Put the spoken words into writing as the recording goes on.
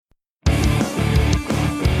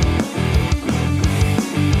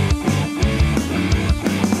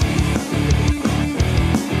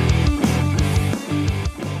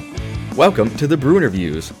Welcome to the Brew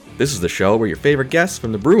Interviews. This is the show where your favorite guests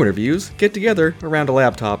from the Brew Interviews get together around a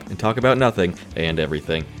laptop and talk about nothing and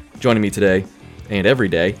everything. Joining me today, and every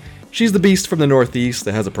day, she's the beast from the Northeast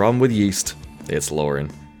that has a problem with yeast. It's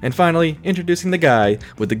Lauren. And finally, introducing the guy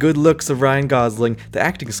with the good looks of Ryan Gosling, the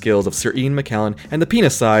acting skills of Sir Ian McKellen, and the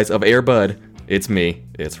penis size of Air Bud. It's me.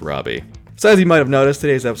 It's Robbie. So as you might have noticed,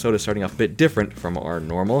 today's episode is starting off a bit different from our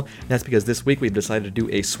normal, and that's because this week we've decided to do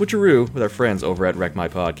a switcheroo with our friends over at Wreck My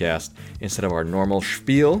Podcast. Instead of our normal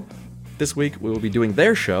spiel, this week we will be doing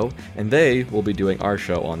their show, and they will be doing our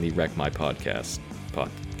show on the Wreck My Podcast,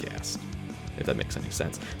 if that makes any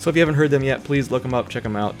sense. So if you haven't heard them yet, please look them up, check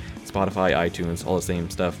them out, Spotify, iTunes, all the same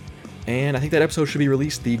stuff. And I think that episode should be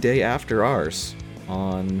released the day after ours,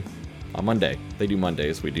 on Monday. They do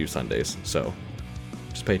Mondays, we do Sundays, so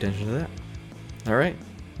just pay attention to that. All right.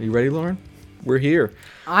 Are you ready, Lauren? We're here.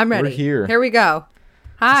 I'm ready. We're here. Here we go.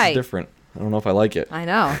 Hi. This is different. I don't know if I like it. I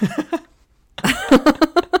know.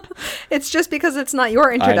 It's just because it's not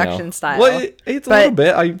your introduction style. Well, it's a little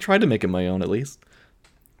bit. I tried to make it my own, at least.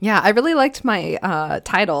 Yeah, I really liked my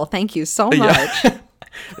title. Thank you so much. Yeah.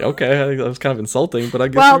 Okay, I think that was kind of insulting, but I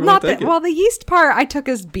guess Well, take it. Well, the yeast part I took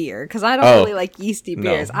as beer because I don't really like yeasty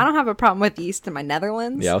beers. No. I don't have a problem with yeast in my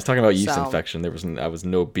Netherlands. Yeah, I was talking about yeast infection. I was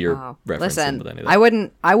no beer reference with any of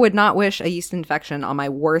that. I would not wish a yeast infection on my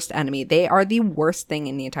worst enemy. They are the worst thing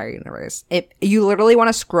in the entire universe. You literally want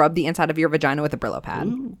to scrub the inside of your vagina with a Brillo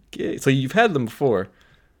pad. Okay, so you've had them before.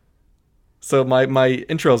 So my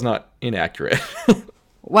intro is not inaccurate.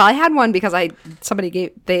 Well, I had one because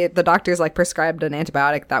the doctors like prescribed an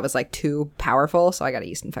antibiotic that was like too powerful, so I got a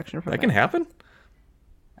yeast infection from it. That can happen?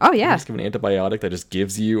 Oh, yeah. You just give an antibiotic that just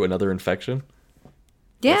gives you another infection?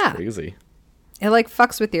 Yeah. That's crazy. It like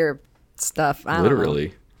fucks with your stuff. I don't Literally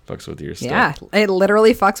know. fucks with your stuff. Yeah, it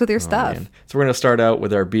literally fucks with your stuff. Man. So we're going to start out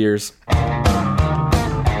with our beers.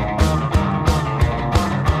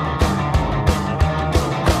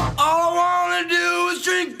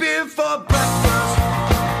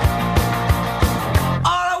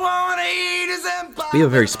 We have a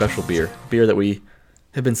very special beer that we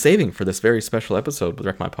have been saving for this very special episode with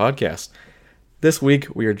Wreck My Podcast. This week,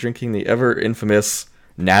 we are drinking the ever infamous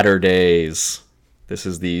Natter Days. This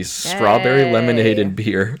is the strawberry lemonade and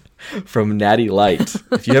beer from Natty Light.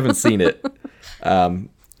 If you haven't seen it,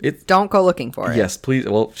 don't go looking for it. Yes, please.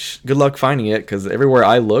 Well, good luck finding it, because everywhere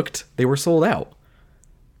I looked, they were sold out.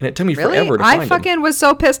 And it took me forever to find I fucking was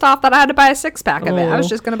so pissed off that I had to buy a 6-pack of it. I was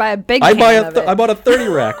just going to buy a big can of it. I bought a 30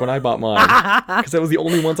 rack when I bought mine. Because that was the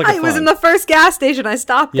only ones I could find. I was in the first gas station I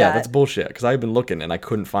stopped at. Yeah, that's bullshit. Because I've been looking and I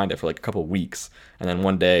couldn't find it for like a couple of weeks. And then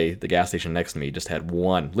one day, the gas station next to me just had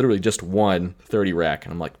literally just one 30 rack.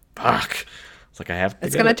 And I'm like, fuck. It's like I have to.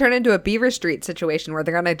 It's going to turn into a Beaver Street situation where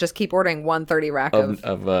they're going to just keep ordering 130 rack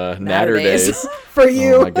of Natter Days for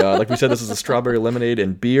you. Oh my god. Like we said, this is a strawberry lemonade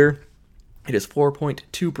and beer. It is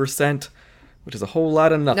 4.2%. Which is a whole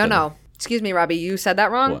lot of nothing. No. Excuse me, Robbie. You said that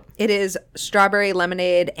wrong. What? It is strawberry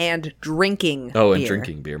lemonade and drinking beer. Oh, and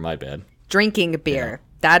drinking beer. My bad. Drinking beer. Yeah.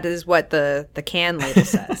 That is what the can label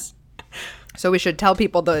says. So we should tell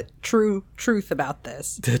people the truth about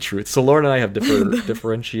this. The truth. So Lauren and I have different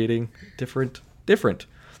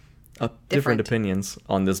opinions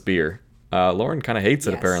on this beer. Lauren kind of hates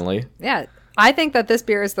it, apparently. Yeah. I think that this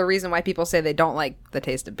beer is the reason why people say they don't like the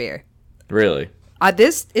taste of beer. Really?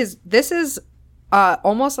 This is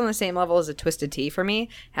almost on the same level as a Twisted Tea for me. It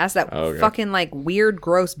has that fucking like weird,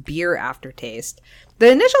 gross beer aftertaste. The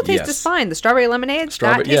initial taste is fine. The strawberry lemonade,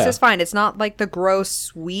 that taste is fine. It's not like the gross,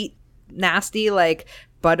 sweet, nasty like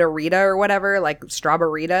Butterita or whatever, like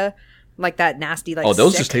Strawberryta, like that nasty like. Oh,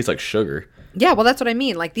 those sick. just taste like sugar. Yeah, well, that's what I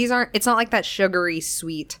mean. Like these aren't. It's not like that sugary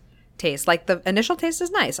sweet taste. Like the initial taste is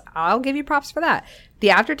nice. I'll give you props for that. The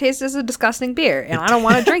aftertaste is a disgusting beer, and I don't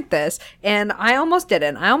want to drink this. And I almost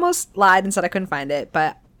didn't. I almost lied and said I couldn't find it,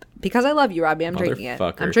 but because I love you, Robbie, I'm drinking it.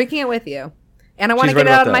 I'm drinking it with you, and I want to get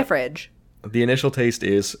it out of my fridge. The initial taste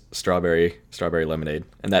is strawberry lemonade,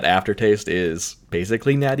 and that aftertaste is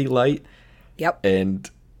basically Natty Light. Yep. And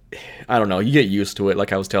I don't know. You get used to it.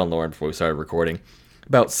 Like I was telling Lauren before we started recording.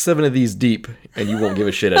 About 7 of these deep, and you won't give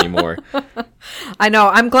a shit anymore. I know.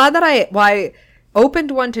 I'm glad that I opened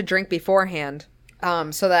one to drink beforehand,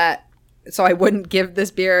 so I wouldn't give this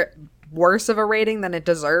beer worse of a rating than it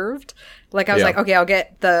deserved. Like I was like, okay, I'll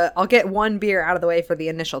get one beer out of the way for the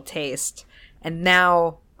initial taste, and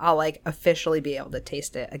now I'll like officially be able to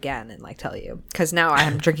taste it again and like tell you, because now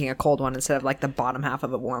I'm drinking a cold one instead of like the bottom half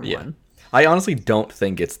of a warm one. I honestly don't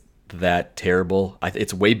think it's that terrible.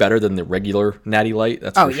 It's way better than the regular Natty Light.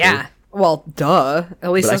 That's for sure. Well, duh.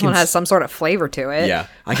 At least this one has some sort of flavor to it. Yeah,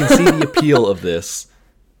 I can see the appeal of this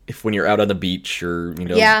if when you're out on the beach or,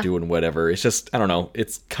 doing whatever. It's just, I don't know.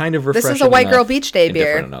 It's kind of refreshing. This is a white girl beach day beer.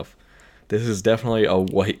 Different enough. This is definitely a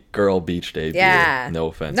white girl beach day beer. No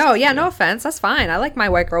offense. No, no offense. That's fine. I like my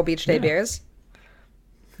white girl beach day beers.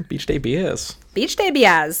 Beach day beers. Beach day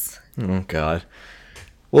beers. Oh, God.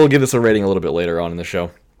 We'll give this a rating a little bit later on in the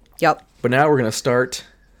show. Yep. But now we're going to start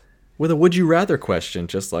with a Would You Rather question,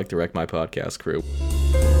 just like the Wreck My Podcast crew.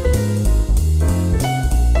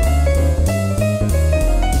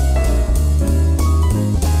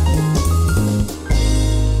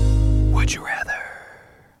 Would you rather?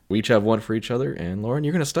 We each have one for each other, and Lauren,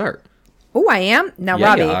 you're going to start. Oh, I am? Now,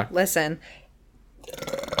 Robbie, listen.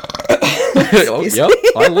 Yep,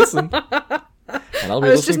 I listen. And I'll be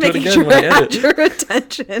listening to it again when I edit. Your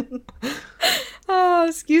attention. Oh,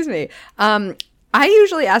 excuse me. I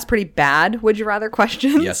usually ask pretty bad would you rather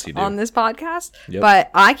questions on this podcast. Yep.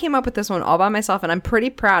 But I came up with this one all by myself, and I'm pretty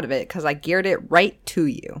proud of it because I geared it right to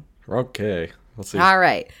you. Okay. Let's see. All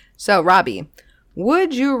right. So, Robbie,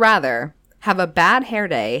 would you rather have a bad hair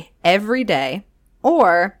day every day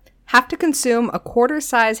or have to consume a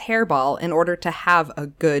quarter-size hairball in order to have a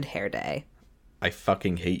good hair day? I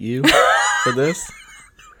fucking hate you for this.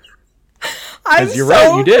 I'm you're so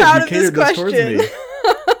right, you did. proud You catered this towards me.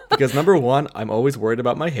 Because number one, I'm always worried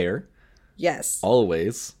about my hair. Yes.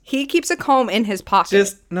 Always. He keeps a comb in his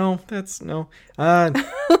pocket. No. And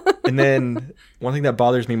then one thing that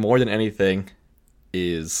bothers me more than anything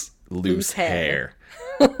is loose hair.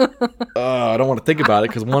 I don't want to think about it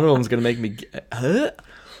because one of them is going to make me...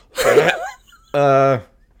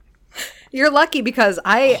 You're lucky because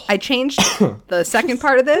I changed the second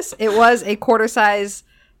part of this. It was a quarter-size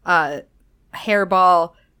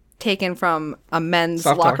hairball taken from a men's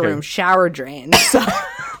locker room shower drain. So,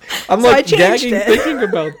 I'm like gagging thinking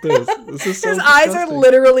about this. This is so His eyes are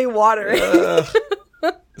literally watering.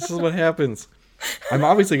 This is what happens. I'm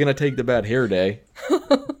obviously going to take the bad hair day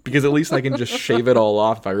because at least I can just shave it all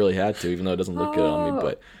off if I really had to, even though it doesn't look good on me.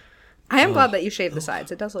 But I am glad that you shaved the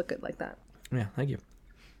sides. It does look good like that. Yeah, thank you.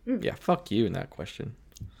 Yeah, fuck you in that question.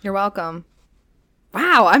 You're welcome.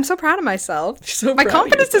 Wow, I'm so proud of myself. So my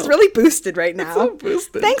confidence is really boosted right now. So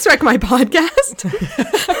boosted. Thanks, Wreck My Podcast.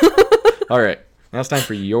 All right, now it's time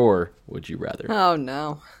for your Would You Rather. Oh,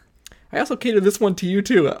 no. I also catered this one to you,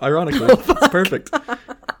 too, ironically. It's perfect.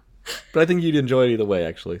 But I think you'd enjoy it either way,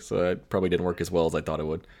 actually, so it probably didn't work as well as I thought it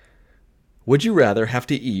would. Would you rather have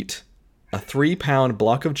to eat a 3-pound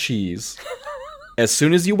block of cheese as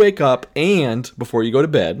soon as you wake up and before you go to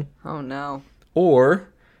bed? Oh, no. Or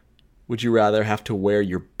would you rather have to wear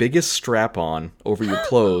your biggest strap-on over your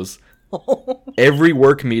clothes every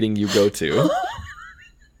work meeting you go to? And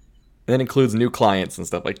that includes new clients and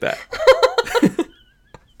stuff like that.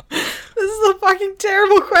 This is a fucking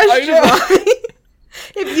terrible question, Bobby.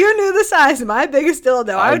 If you knew the size of my biggest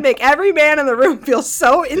dildo, I would make every man in the room feel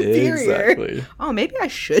so inferior. Exactly. Oh, maybe I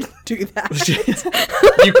should do that.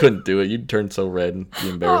 You couldn't do it. You'd turn so red and be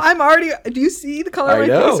embarrassed. Oh, I'm already... Do you see the color of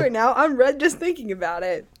my face right now? I'm red just thinking about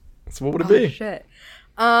it. So what would it be? Shit.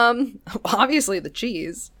 Obviously the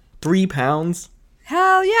cheese. 3 pounds?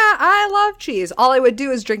 Hell yeah, I love cheese. All I would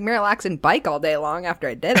do is drink Miralax and bike all day long after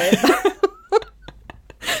I did it.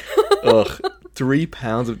 Ugh. 3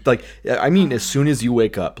 pounds of, I mean, as soon as you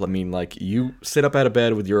wake up, you sit up out of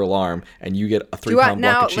bed with your alarm and you get a 3-pound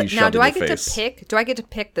block of cheese shoved in your face. Do I get to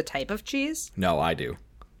pick the type of cheese? No, I do.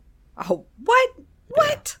 Oh, what?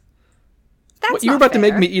 What? That's you were about to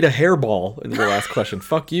make me eat a hairball in your last question.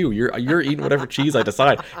 Fuck you. You're eating whatever cheese I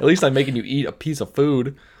decide. At least I'm making you eat a piece of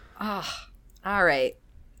food. Oh, all right.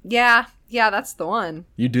 Yeah, that's the one.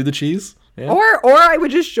 You do the cheese? Yeah. Or I would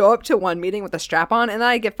just show up to one meeting with a strap on and then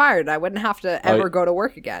I'd get fired. I wouldn't have to ever go to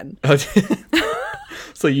work again.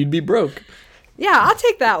 So you'd be broke. Yeah, I'll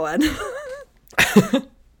take that one.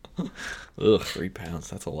 Ugh, 3 pounds.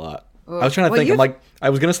 That's a lot. I was trying to think. I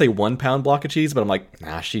was going to say 1 pound block of cheese, but I'm like,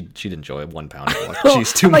 nah, she'd enjoy a 1 pound block of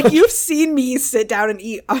cheese too much. You've seen me sit down and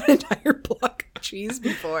eat an entire block of cheese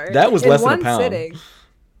before. That was less than a pound. Sitting.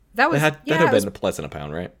 That had been less than a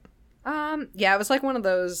pound, right? Yeah, it was like one of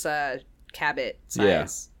those Cabot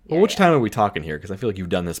size. Yeah. Well, which time are we talking here? Because I feel like you've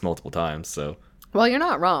done this multiple times, so. Well, you're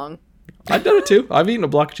not wrong. I've done it too. I've eaten a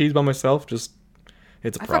block of cheese by myself. Just,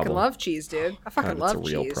 it's a problem. I fucking love cheese, dude. I fucking love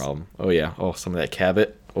cheese. It's a real problem. Oh, yeah. Oh, some of that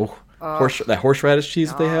Cabot. Oh, that horseradish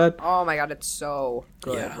cheese that they had. Oh, my God. It's so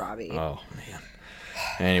good, Robbie. Oh, man.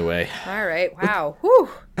 Anyway. All right. Wow. Whew.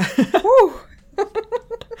 Whew.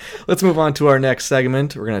 Let's move on to our next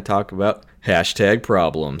segment. We're going to talk about hashtag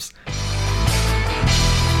problems.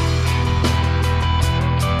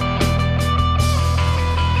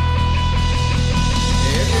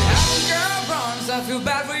 I feel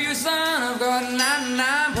bad for you, son. I've got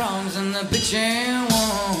 99 problems. This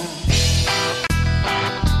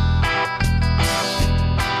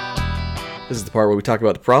is the part where we talk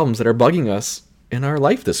about the problems that are bugging us in our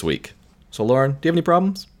life this week. So, Lauren, do you have any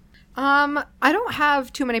problems? I don't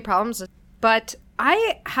have too many problems, but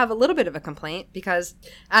I have a little bit of a complaint because,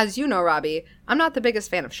 as you know, Robbie, I'm not the biggest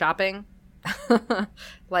fan of shopping,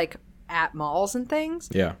 like at malls and things.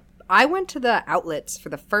 Yeah. I went to the outlets for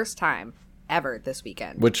the first time ever this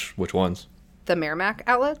weekend. Which ones? The Merrimack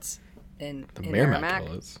outlets in Merrimack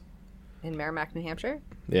outlets. In Merrimack, New Hampshire.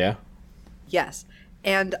 Yeah. Yes.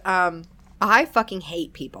 And I fucking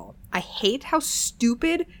hate people. I hate how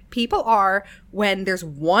stupid people are when there's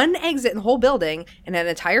one exit in the whole building and an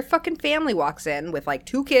entire fucking family walks in with like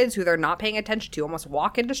 2 kids who they're not paying attention to, almost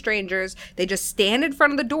walk into strangers. They just stand in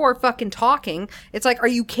front of the door fucking talking. It's like, are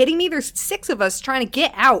you kidding me? There's 6 of us trying to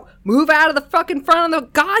get out. Move out of the fucking front of the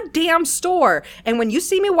goddamn store. And when you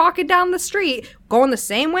see me walking down the street, going the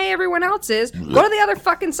same way everyone else is, go to the other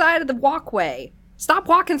fucking side of the walkway. Stop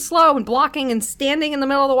walking slow and blocking and standing in the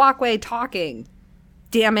middle of the walkway talking.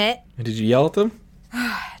 Damn it. And did you yell at them?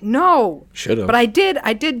 No. Should have. But I did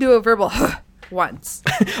do a verbal once.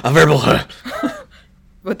 A verbal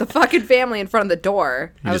With the fucking family in front of the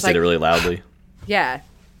door. You just did it really loudly. Yeah.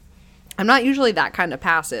 I'm not usually that kind of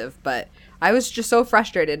passive, but I was just so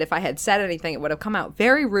frustrated. If I had said anything, it would have come out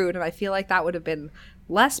very rude, and I feel like that would have been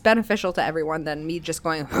less beneficial to everyone than me just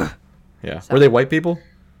going, Yeah. So. Were they white people?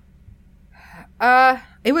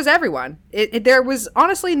 It was everyone. There was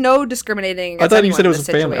honestly no discriminating against I thought you said it was a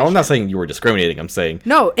situation. family. I'm not saying you were discriminating. I'm saying...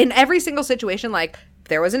 No, in every single situation, like,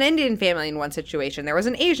 there was an Indian family in one situation. There was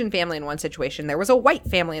an Asian family in one situation. There was a white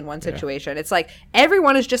family in one situation. Yeah. It's like,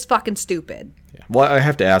 everyone is just fucking stupid. Yeah. Well, I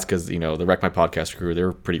have to ask, because, the Wreck My Podcast crew,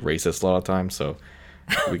 they're pretty racist a lot of times, so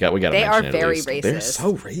we got to mention it. They are very racist. They're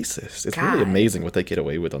so racist. It's really amazing what they get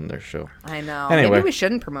away with on their show. I know. Anyway. Maybe we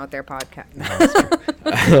shouldn't promote their podcast.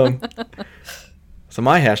 So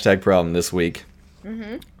my hashtag problem this week.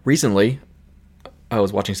 Mm-hmm. Recently, I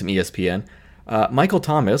was watching some ESPN. Michael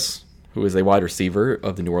Thomas, who is a wide receiver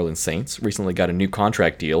of the New Orleans Saints, recently got a new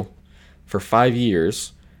contract deal for 5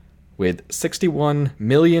 years with $61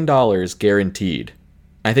 million guaranteed.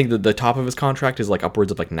 I think that the top of his contract is like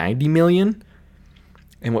upwards of like $90 million.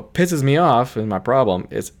 And what pisses me off, and my problem,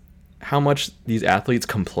 is how much these athletes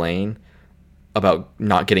complain about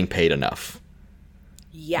not getting paid enough.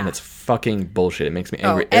 Yeah. And it's fucking bullshit. It makes me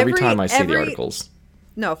angry every time I see the articles.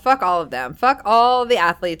 No, fuck all of them. Fuck all the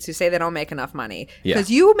athletes who say they don't make enough money.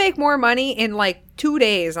 Because you make more money in like 2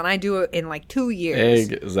 days than I do in like 2 years.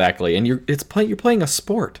 Exactly. And you're playing a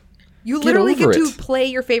sport. You literally get to play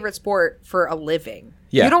your favorite sport for a living.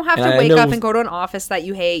 Yeah. You don't have to wake up and go to an office that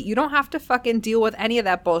you hate. You don't have to fucking deal with any of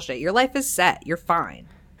that bullshit. Your life is set. You're fine.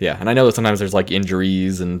 Yeah, and I know that sometimes there's like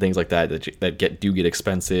injuries and things like that that get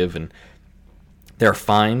expensive, and there are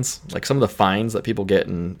fines. Like some of the fines that people get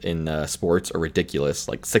in sports are ridiculous.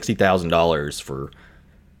 Like $60,000 for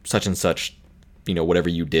such and such, whatever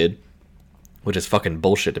you did, which is fucking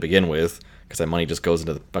bullshit to begin with, because that money just goes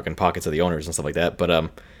into the fucking pockets of the owners and stuff like that.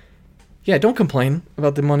 But yeah, don't complain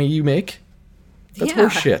about the money you make. That's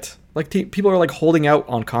horseshit. Like people are like holding out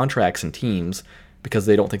on contracts and teams because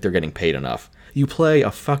they don't think they're getting paid enough. You play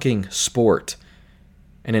a fucking sport,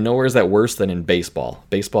 and in nowhere is that worse than in baseball.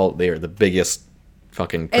 Baseball, they are the biggest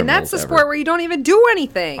fucking criminals and that's the ever. sport where you don't even do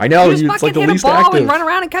anything. I know, you just it's like the hit least a ball active. And run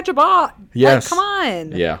around and catch a ball. Yes, like, come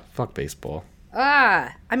on. Yeah, fuck baseball.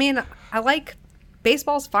 I mean, I like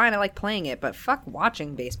baseball's fine. I like playing it, but fuck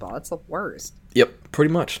watching baseball. It's the worst. Yep,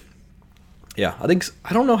 pretty much. Yeah,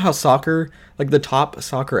 I don't know how soccer, like the top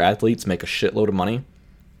soccer athletes make a shitload of money,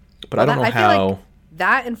 but I don't know how. Feel like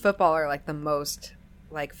that and football are like the most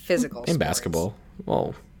like physical. In basketball,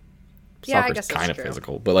 well, yeah, soccer's I guess kind of true.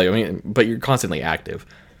 physical, but but you're constantly active.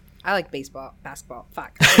 I like basketball.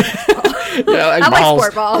 Fuck. Yeah, I like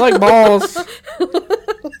sport ball. I like balls.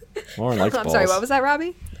 Lauren likes balls. I'm sorry, what was that,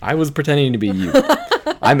 Robbie? I was pretending to be you.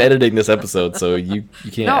 I'm editing this episode, so you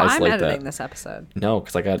can't no, isolate that. I'm editing this episode. No,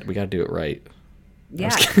 because we got to do it right.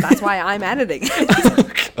 Yeah, that's why I'm editing.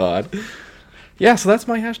 Oh, God. Yeah, so that's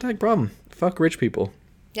my hashtag problem. Fuck rich people.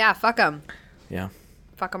 Yeah, fuck them. Yeah.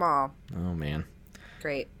 Fuck them all. Oh, man.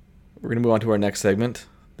 Great. We're going to move on to our next segment.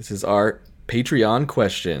 This is our Patreon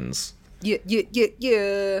questions. Yeah.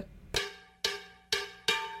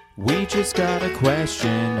 We just got a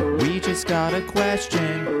question. We just got a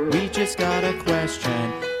question. We just got a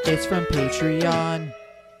question. It's from Patreon.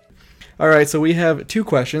 All right, so we have 2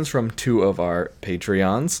 questions from 2 of our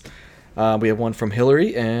Patreons. We have one from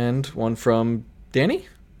Hillary and one from Danny?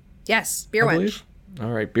 Yes, Beer Wench.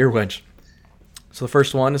 All right, Beer Wench. So the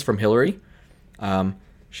first one is from Hillary.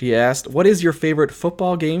 She asked, what is your favorite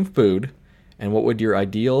football game food, and what would your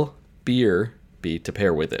ideal beer be to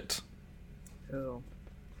pair with it? Ooh.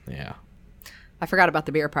 Yeah. I forgot about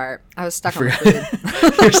the beer part. I was stuck on the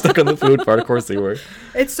food. You're stuck on the food part. Of course you were.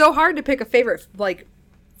 It's so hard to pick a favorite, like,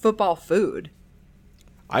 football food.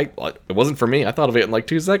 It wasn't for me. I thought of it in like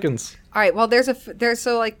 2 seconds. All right. Well, there's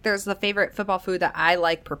the favorite football food that I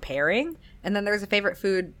like preparing, and then there's a favorite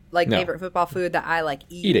food, favorite football food that I like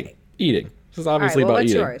eating. Eating. This is obviously about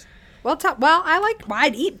eating. What's yours? Well,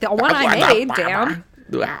 I'd eat the one I made. Damn.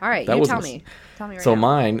 All right, you tell me. Tell me right now.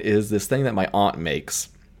 Mine is this thing that my aunt makes.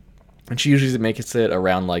 And she usually makes it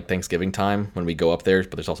around like Thanksgiving time when we go up there,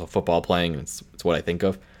 but there's also football playing, and it's what I think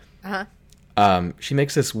of. She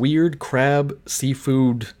makes this weird crab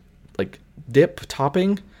seafood like dip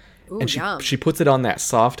topping. Ooh, and yum. she puts it on that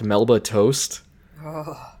soft Melba toast.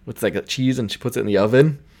 With like a cheese, and she puts it in the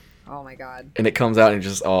oven. Oh my god. And it comes out and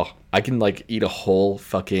just I can like eat a whole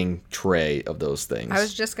fucking tray of those things. I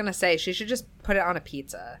was just gonna say she should just put it on a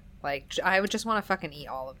pizza. Like, I would just want to fucking eat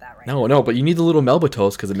all of that now. No, but you need the little Melba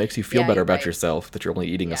toast because it makes you feel better about right. yourself that you're only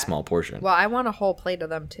eating a small portion. Well, I want a whole plate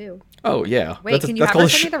of them too. Oh yeah. Wait, can you have her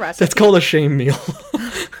send me the recipe? That's called a shame meal.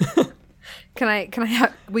 Can I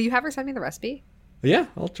have? Will you have her send me the recipe? Yeah,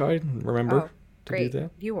 I'll try and remember to great. do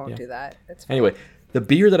that. You won't do that. It's fine. Anyway, the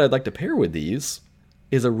beer that I'd like to pair with these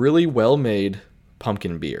is a really well-made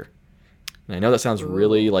pumpkin beer. And I know that sounds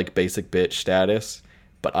really like basic bitch status,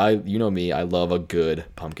 but you know me, I love a good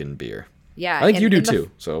pumpkin beer. Yeah, I think you do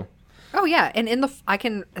too. So. Oh yeah, and I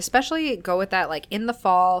can especially go with that like in the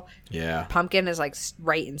fall. Yeah. Pumpkin is like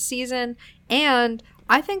right in season, and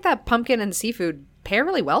I think that pumpkin and seafood pair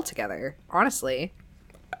really well together. Honestly,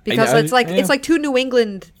 because it's like two New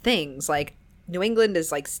England things. Like New England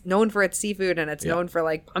is like known for its seafood, and it's known for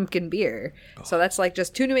like pumpkin beer. So that's like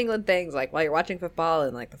just two New England things. Like while you're watching football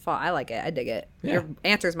and like the fall, I like it. I dig it. Yeah. Your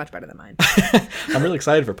answer is much better than mine. I'm really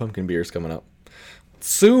excited for pumpkin beers coming up.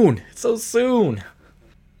 Soon. It's so soon.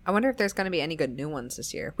 I wonder if there's going to be any good new ones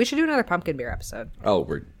this year. We should do another pumpkin beer episode. Oh,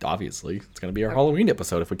 we're obviously. It's going to be our Halloween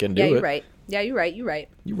episode if we can do it. Yeah, you're right. Yeah, you're right.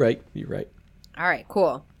 You're right. All right,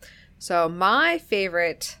 cool. So my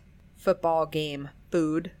favorite football game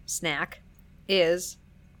food snack is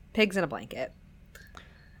pigs in a blanket.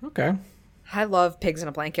 Okay. I love pigs in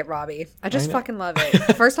a blanket, Robbie. I just fucking love it.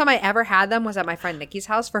 The first time I ever had them was at my friend Nikki's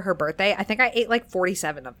house for her birthday. I think I ate like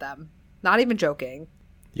 47 of them. Not even joking.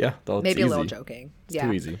 Yeah, maybe easy. a little joking. It's yeah,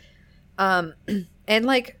 too easy. And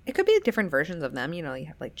like it could be different versions of them. You know, you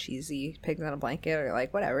have like cheesy pigs in a blanket or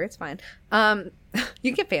like whatever. It's fine. You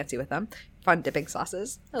can get fancy with them. Fun dipping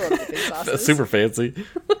sauces. I love dipping sauces. That's super fancy.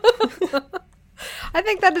 I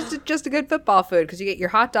think that is just a good football food because you get your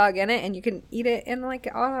hot dog in it and you can eat it in like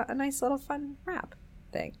a nice little fun wrap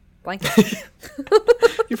thing. Blanket.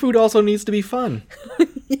 Your food also needs to be fun.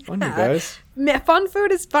 Fun, you guys. Fun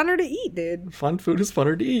food is funner to eat, dude. Fun food is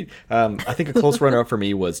funner to eat. I think a close runner-up for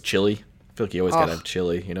me was chili. I feel like you always gotta have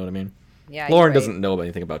chili. You know what I mean? Yeah. Lauren doesn't know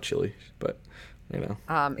anything about chili, but you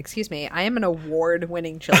know. Excuse me. I am an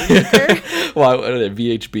award-winning chili maker. Well, at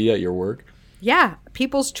VHB at your work. Yeah,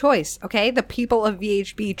 People's Choice. Okay, the people of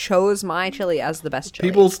VHB chose my chili as the best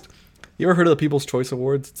chili. You ever heard of the People's Choice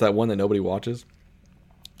Awards? It's that one that nobody watches.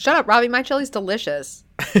 Shut up, Robbie. My chili's delicious.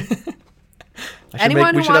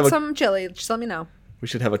 Anyone who wants some chili, just let me know. We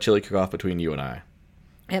should have a chili cook-off between you and I.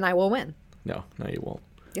 And I will win. No, you won't.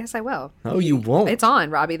 Yes, I will. No, you won't. It's on,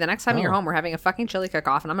 Robbie. The next time you're home, we're having a fucking chili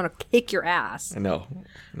cook-off, and I'm going to kick your ass. No.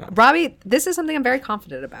 Robbie, this is something I'm very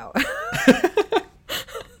confident about.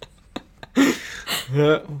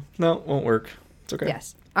 No, won't work. It's okay.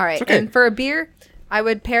 Yes. All right. Okay. And for a beer, I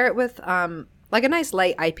would pair it with like a nice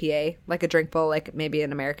light IPA, like a drink bowl, like maybe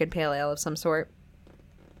an American Pale Ale of some sort.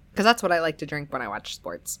 Because that's what I like to drink when I watch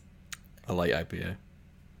sports. A light IPA.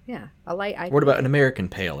 Yeah, a light IPA. What about an American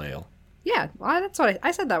Pale Ale? Yeah, well, that's what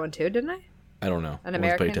I said that one too, didn't I? I don't know. An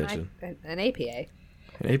American, an APA.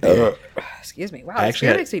 An APA. Excuse me. Wow, this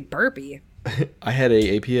beer makes me burpy. I had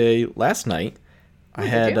a APA last night. I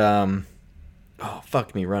had oh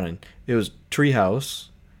fuck me running. It was Treehouse.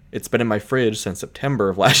 It's been in my fridge since September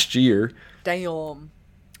of last year. Damn.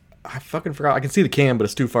 I fucking forgot. I can see the can, but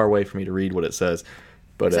it's too far away for me to read what it says.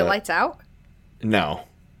 But is it lights out? No.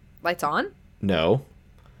 Lights on? No.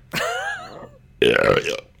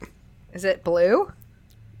 Yeah. Is it blue?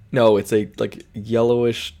 No, it's a like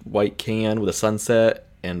yellowish white can with a sunset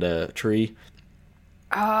and a tree.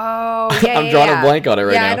 Oh, yeah. I'm drawing a blank on it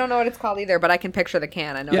right now. Yeah, I don't know what it's called either, but I can picture the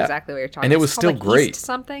can. I know exactly what you're talking about. And it was still great. East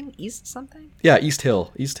something? Yeah, East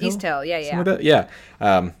Hill. East Hill, yeah. Like that. Yeah.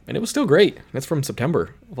 And it was still great. That's from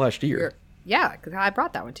September of last year. Yeah, because I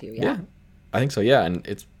brought that one to you. Yeah. I think so, yeah. And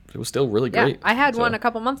it's it was still really Yeah, great. I had So, one a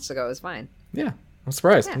couple months ago. It was fine. Yeah, I'm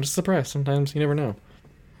surprised. Yeah. I'm just surprised. Sometimes you never know.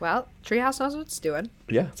 Well, Treehouse knows what it's doing.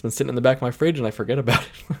 Yeah, it's been sitting in the back of my fridge and I forget about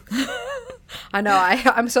it. I know.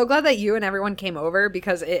 I'm so glad that you and everyone came over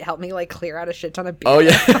because it helped me like clear out a shit ton of beer Oh,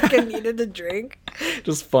 yeah. I fucking needed to drink.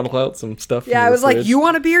 Just funnel out some stuff. Yeah, from I the was like, fridge. you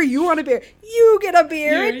want a beer? You want a beer? You get a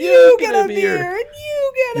beer, and You you get get a a beer. beer, and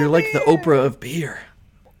you get a beer. You're like the Oprah of beer.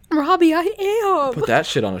 Robbie, I am. Put that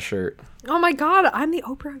shit on a shirt. Oh my god, I'm the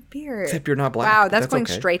Oprah of beer. Except you're not black. Wow, but that's going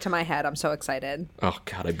okay. straight to my head. I'm so excited. Oh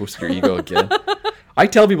god, I boosted your ego again. I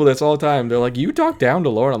tell people this all the time. They're like, "You talk down to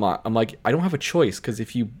Lauren." I'm like, I don't have a choice because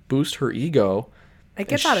if you boost her ego, It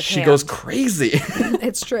gets out of she hand. goes crazy.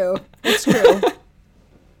 It's true. It's true.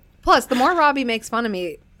 Plus, the more Robbie makes fun of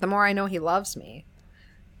me, the more I know he loves me.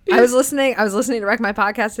 I was listening to Wreck My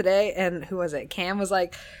Podcast today, and who was it? Cam was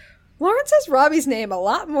like, Lauren says Robbie's name a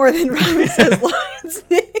lot more than Robbie says Lauren's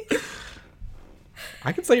name.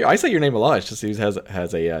 I say your name a lot. It's just it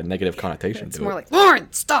has a negative connotation It's to more it. like,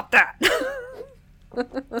 Lauren, stop that.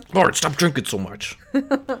 Lauren, stop drinking so much.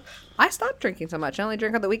 I stopped drinking so much. I only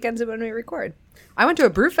drink on the weekends when we record. I went to a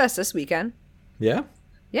Brewfest this weekend. Yeah.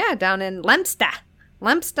 Yeah, down in Lemsta,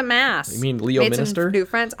 Mass. You mean Leo Made Minister? some new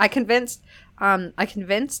friends. I convinced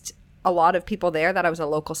a lot of people there that I was a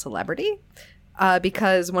local celebrity,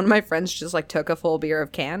 because one of my friends just like took a full beer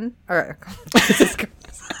of can or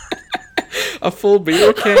A full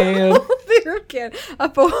beer can. a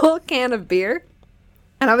full can of beer.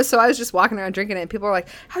 And I was just walking around drinking it, and people were like,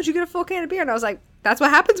 "How'd you get a full can of beer?" And I was like, "That's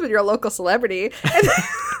what happens when you're a local celebrity."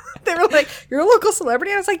 And they were like, "You're a local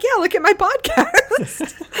celebrity?" And I was like, "Yeah, look at my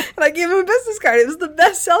podcast." And I gave him a business card. It was the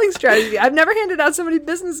best selling strategy. I've never handed out so many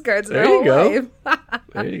business cards in There my you whole go. life.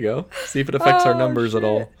 There you go. See if it affects our Oh, numbers at shit.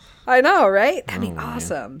 all. I know, right? That'd be man.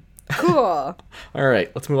 awesome. Cool. All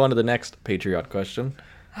right, let's move on to the next Patreon question.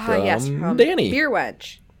 Yes, from Danny. Beer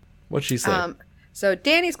Wench. What'd she say? So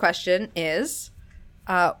Danny's question is,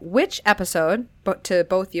 which episode, to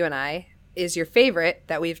both you and I, is your favorite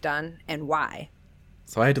that we've done, and why?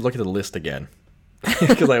 So I had to look at the list again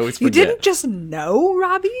because I always You forget. didn't just know,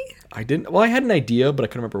 Robbie? I didn't. Well, I had an idea, but I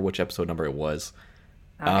couldn't remember which episode number it was.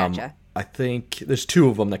 Oh, gotcha. I think there's two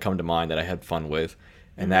of them that come to mind that I had fun with,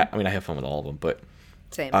 and Mm-hmm. I have fun with all of them. But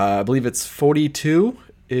Same. I believe it's 42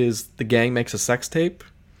 is the gang makes a sex tape.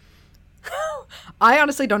 I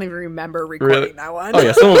honestly don't even remember recording that one. Oh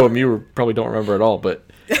yeah, some of them you probably don't remember at all, but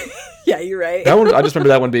Yeah, you're right. that one I just remember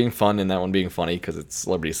that one being fun and that one being funny because it's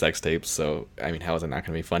celebrity sex tapes. So I mean, how is it not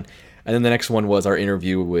going to be fun? And then the next one was our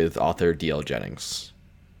interview with author D.L. Jennings.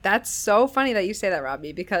 That's so funny that you say that,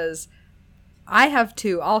 Robbie, because I have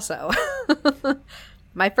two also.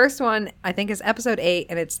 My first one, I think, is episode 8,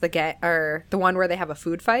 and it's the one where they have a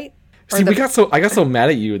food fight. Or See, the- I got so mad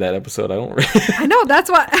at you that episode. I don't. I know, that's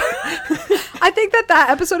what I think that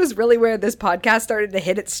episode is really where this podcast started to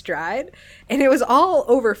hit its stride, and it was all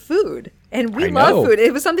over food, and we I love know. food.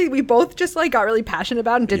 It was something we both just like got really passionate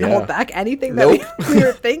about and didn't Yeah. hold back anything that Nope. we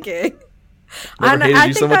were thinking. Never And hated I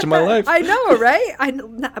you so think much in my that- life. I know,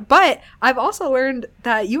 right? But I've also learned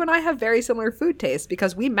that you and I have very similar food tastes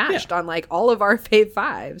because we matched on like all of our fave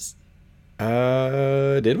fives.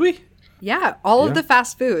 Did we? Yeah, all Yeah. of the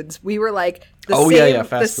fast foods. We were like the Oh, same, yeah, yeah, fast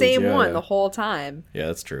the foods, same yeah, one yeah. the whole time. Yeah,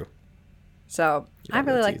 that's true. So Yeah, I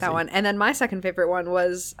really that's like that easy. one. And then my second favorite one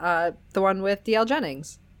was the one with DL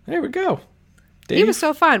Jennings. There we go. He Dave? was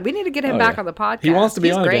so fun. We need to get him Oh, back yeah. on the podcast. He wants to be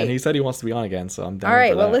He's on great. again. He said he wants to be on again, so I'm down All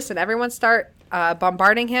right. for Well, that. listen. Everyone, start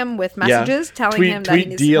bombarding him with Yeah. messages, telling tweet, him that tweet he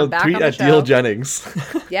needs DL, to come back tweet on the at show. DL Jennings.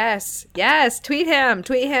 Yes. Tweet him.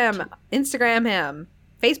 Instagram him.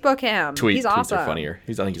 Facebook him. Tweets He's awesome. are funnier. I think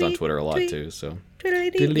he's on Tweet, Twitter a lot tweet. too. So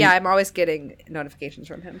Tweet. Yeah, I'm always getting notifications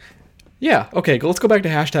from him. yeah, okay. Let's go back to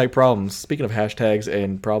hashtag problems. Speaking of hashtags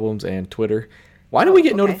and problems and Twitter, why do we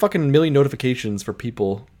get okay. fucking million notifications for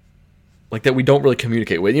people like that we don't really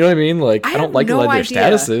communicate with? You know what I mean? Like I have don't like no their idea.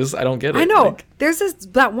 statuses. I don't get it. I know. Like, There's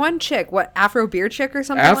that one chick, what, Afro Beer Chick or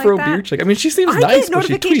something Afro like that? beer chick. I mean, she seems I nice, get but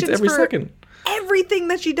she tweets notifications every for second. everything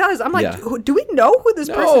that she does. I'm like, Yeah. do we know who this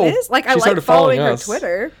No. person is? Like, I She like started following following her us.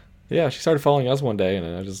 Twitter. Yeah, she started following us one day,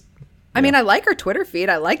 and I just. I mean, I like her Twitter feed.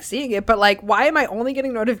 I like seeing it, but like, why am I only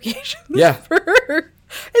getting notifications Yeah. for her?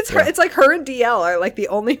 It's her. Yeah. It's like her and DL are like the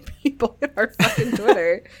only people in our fucking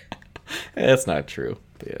Twitter. That's not true.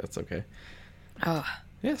 But yeah, it's okay. Oh,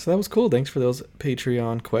 Yeah, so that was cool. Thanks for those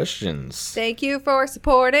Patreon questions. thank you for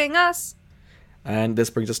supporting us. And this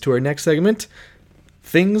brings us to our next segment,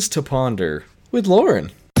 Things to Ponder with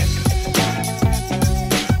Lauren.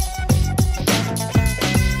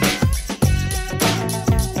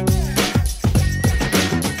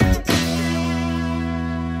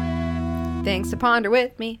 Things to ponder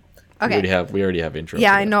with me. Okay. We already have intro.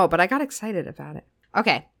 Yeah, I know, but I got excited about it.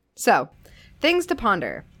 Okay, so things to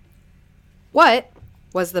ponder. What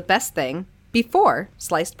was the best thing before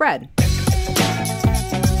sliced bread?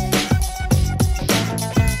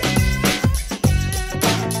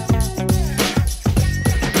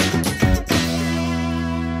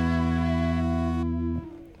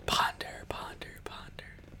 Ponder.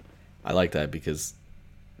 I like that because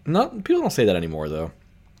people don't say that anymore, though.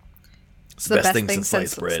 It's the best thing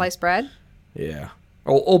since sliced bread. Yeah.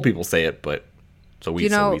 Old people say it, but so we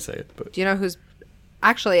say it. But do you know who's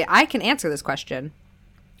actually? I can answer this question.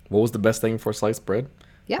 What was the best thing for sliced bread?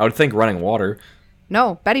 Yeah, I would think running water.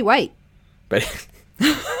 No, Betty White.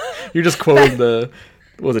 You're just quoting what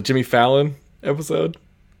was it, Jimmy Fallon episode?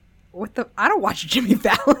 I don't watch Jimmy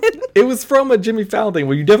Fallon. It was from a Jimmy Fallon thing.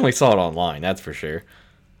 Well, you definitely saw it online, that's for sure.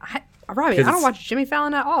 Robbie, I don't watch Jimmy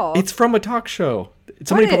Fallon at all. It's from a talk show.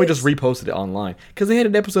 Somebody probably just reposted it online. Because they had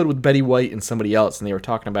an episode with Betty White and somebody else, and they were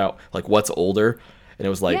talking about, like, what's older. And it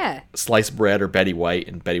was like sliced bread or Betty White,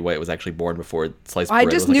 and Betty White was actually born before sliced bread.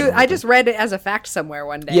 I just read it as a fact somewhere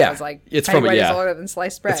one day. Yeah, I was like, it's Betty from White is older than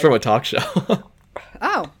sliced bread. It's from a talk show.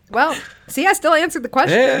 Oh, well, see, I still answered the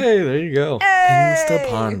question. Hey, there you go. Hey! Things to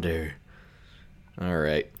ponder. All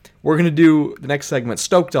right. We're going to do the next segment,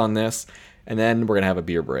 Stoked on This, and then we're going to have a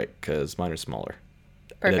beer break, because mine are smaller.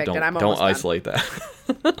 Perfect, and I'm Don't almost isolate that.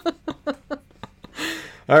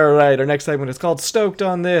 All right, our next segment is called Stoked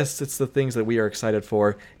on This. It's the things that we are excited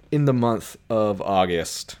for in the month of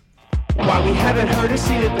August. While we haven't heard or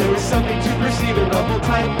seen it, there is something to perceive. A novel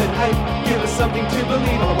type and hype, give us something to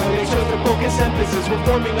believe on. When they chose to focus emphasis, we're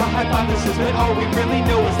forming a hypothesis. But all we really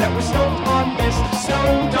know is that we're stoked on this.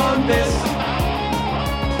 Stoked on this.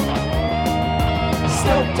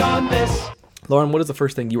 Stoked on this. Lauren, what is the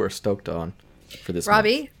first thing you are stoked on for this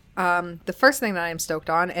Robbie, the first thing that I am stoked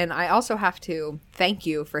on, and I also have to thank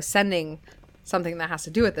you for sending something that has to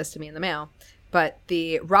do with this to me in the mail, but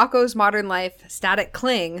the Rocko's Modern Life Static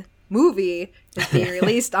Cling movie is being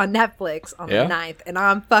released on Netflix on the 9th, and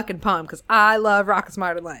I'm fucking pumped because I love Rocko's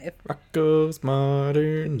Modern Life. Rocko's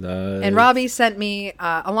Modern Life. And Robbie sent me,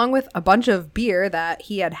 along with a bunch of beer that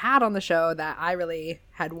he had on the show that I really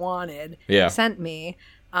had wanted, sent me,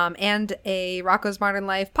 and a Rocko's Modern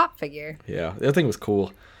Life pop figure. Yeah, that thing was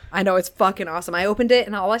cool. I know, it's fucking awesome. I opened it,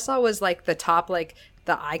 and all I saw was, like, the top, like,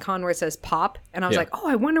 the icon where it says pop, and I was like, oh,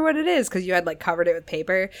 I wonder what it is, because you had, like, covered it with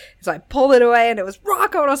paper. So I pulled it away, and it was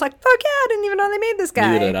Rocko, and I was like, fuck yeah, I didn't even know they made this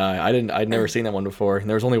guy. Neither did I. I'd never seen that one before, and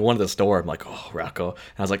there was only one at the store. I'm like, oh, Rocko.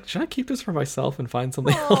 And I was like, should I keep this for myself and find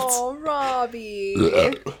something else? Oh,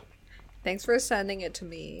 Robbie. Thanks for sending it to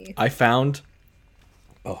me. I found...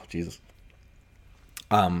 Oh, Jesus.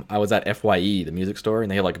 I was at FYE, the music store,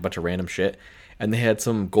 and they had, like, a bunch of random shit, and they had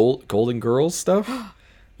some Golden Girls stuff.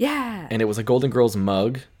 Yeah. And it was a Golden Girls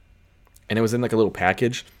mug, and it was in like a little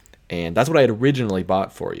package, and that's what I had originally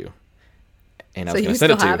bought for you. And I was going to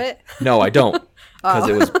send it to you. It? No, I don't, because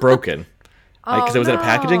it was broken. Because it was in a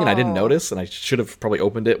packaging, and I didn't no. notice, and I should have probably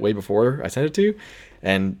opened it way before I sent it to you.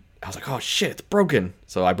 And I was like, oh shit, it's broken.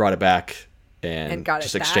 So I brought it back and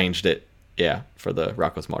just exchanged it. Yeah, for the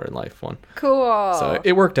Rocko's Modern Life one. Cool. So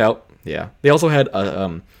it worked out. Yeah, they also had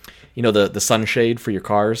a, the sunshade for your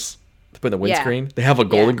cars to put in the windscreen. They have a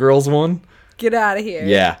Golden Girls one. Get out of here.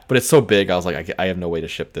 Yeah, but it's so big. I was like, I have no way to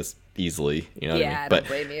ship this easily. You know what I mean? I don't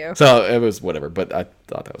blame you. So it was whatever. But I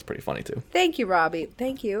thought that was pretty funny too. Thank you, Robbie.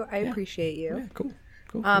 Thank you. I appreciate you. Yeah,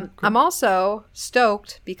 cool. I'm also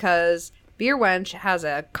stoked because Beer Wench has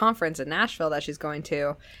a conference in Nashville that she's going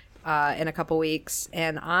to in a couple weeks,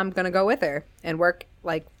 and I'm gonna go with her and work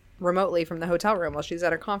like remotely from the hotel room while she's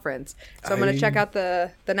at her conference. So I'm gonna check out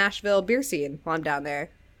the Nashville beer scene while I'm down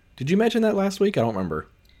there. Did you mention that last week? I don't remember.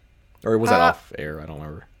 Or was that off air? I don't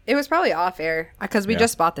remember. It was probably off air because we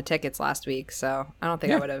just bought the tickets last week, so I don't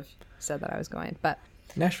think I would have said that I was going. But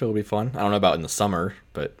Nashville will be fun. I don't know about in the summer,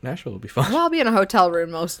 but Nashville will be fun. Well, I'll be in a hotel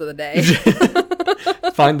room most of the day.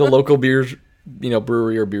 Find the local beer,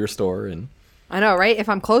 brewery or beer store, and I know, right? If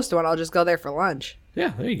I'm close to one, I'll just go there for lunch.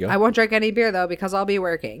 Yeah, there you go. I won't drink any beer though because I'll be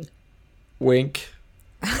working. Wink.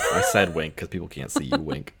 I said wink because people can't see you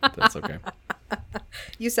wink. That's okay.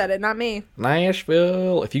 You said it, not me.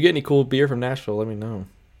 Nashville. If you get any cool beer from Nashville, let me know.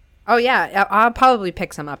 Oh yeah, I'll probably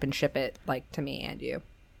pick some up and ship it like to me and you.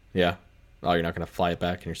 Yeah. Oh, you're not gonna fly it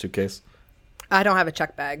back in your suitcase? I don't have a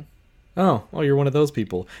check bag. Oh, you're one of those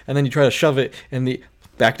people. And then you try to shove it in the...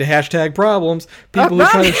 Back to hashtag problems. People who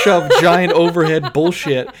try to shove giant overhead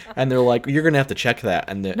bullshit, and they're like, "You're gonna have to check that."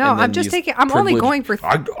 I'm just taking. I'm only going for.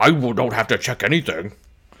 I don't have to check anything.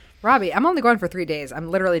 Robbie, I'm only going for 3 days.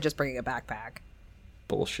 I'm literally just bringing a backpack.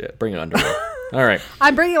 Bullshit. Bring an underwear. All right.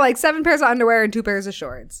 I'm bringing like 7 pairs of underwear and 2 pairs of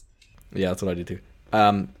shorts. Yeah, that's what I do too.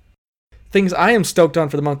 Things I am stoked on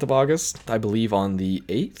for the month of August, I believe on the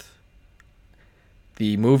 8th,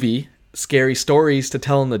 the movie Scary Stories to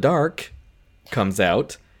Tell in the Dark comes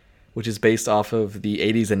out, which is based off of the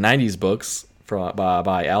 80s and 90s books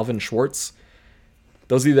by Alvin Schwartz.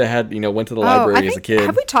 Those of you that went to the library as a kid.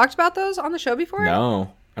 Have we talked about those on the show before?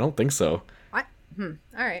 No, I don't think so. All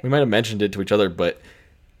right. We might have mentioned it to each other, but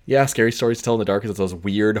yeah, Scary Stories to Tell in the Dark is those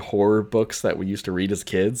weird horror books that we used to read as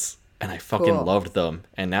kids, and I fucking loved them.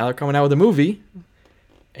 And now they're coming out with a movie,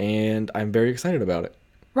 and I'm very excited about it.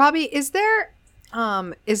 Robbie, is there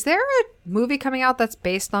a movie coming out that's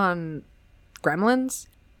based on Gremlins?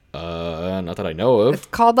 Not that I know of. It's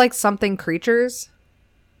called like something creatures.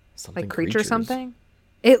 Something like creature creatures. Something.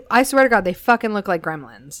 I swear to God, they fucking look like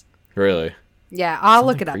Gremlins. Really? Yeah, I'll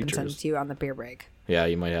look Something it up and creatures. send it to you on the beer break. Yeah,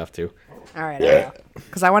 you might have to. All right, I will.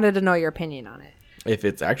 Because I wanted to know your opinion on it. If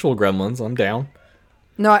it's actual Gremlins, I'm down.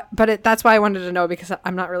 No, but that's why I wanted to know, because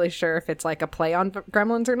I'm not really sure if it's like a play on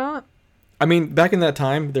Gremlins or not. I mean, back in that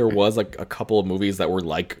time, there was like a couple of movies that were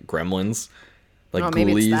like Gremlins. Like Ghoulies.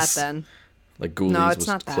 Maybe it's that then. Like Ghoulies No, it's was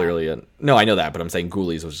not that. clearly No, I know that, but I'm saying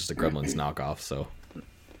Ghoulies was just a Gremlins knockoff, so.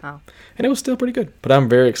 Oh. And it was still pretty good. But I'm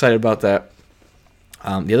very excited about that.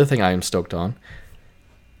 The other thing I am stoked on,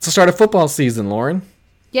 it's the start of football season, Lauren.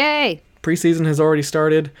 Yay! Preseason has already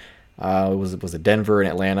started. It was Denver and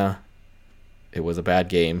Atlanta. It was a bad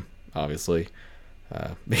game, obviously.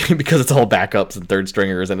 Because it's all backups and third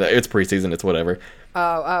stringers, and it's preseason, it's whatever.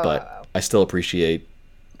 But I still appreciate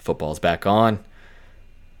football's back on.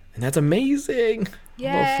 And that's amazing. Yay!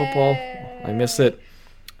 I love football. I miss it.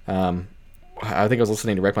 I think I was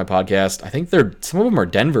listening to Wreck My Podcast. I think some of them are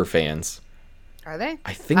Denver fans. Are they?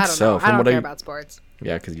 I think I don't so. know. I don't care about sports.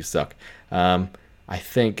 Yeah, because you suck. I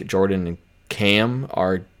think Jordan and Cam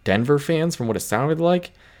are Denver fans from what it sounded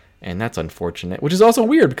like. And that's unfortunate. Which is also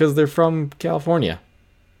weird because they're from California.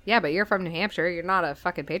 Yeah, but you're from New Hampshire. You're not a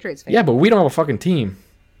fucking Patriots fan. Yeah, but we don't have a fucking team.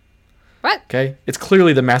 What? Okay? It's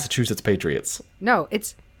clearly the Massachusetts Patriots. No,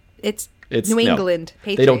 it's It's New England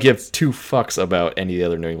Patriots. They don't give two fucks about any of the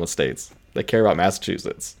other New England states. They care about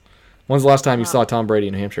Massachusetts. When's the last time you saw Tom Brady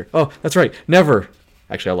in New Hampshire? Oh, that's right. Never.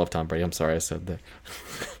 Actually, I love Tom Brady. I'm sorry I said that.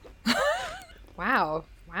 Wow,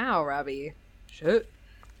 Robbie. Shit.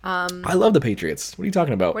 I love the Patriots. What are you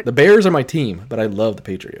talking about? What? The Bears are my team, but I love the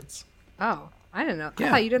Patriots. Oh, I didn't know. I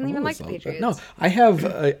thought you didn't even like the Patriots. No, I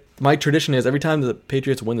have. My tradition is every time the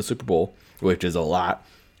Patriots win the Super Bowl, which is a lot,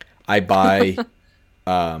 I buy.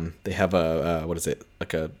 They have a what is it?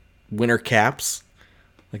 Like a winter caps,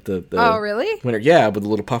 like the Oh, really? winter. Yeah, with a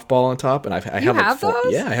little puff ball on top, and I have like have four.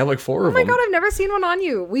 those? Yeah, I have like four Oh of my them. God, I've never seen one on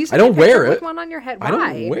you. We used to I don't take pictures wear with it. one on your head. Why? I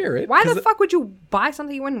don't wear it, Why 'cause the fuck would you buy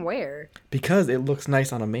something you wouldn't wear? Because it looks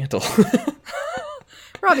nice on a mantle.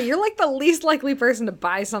 Robbie, you're like the least likely person to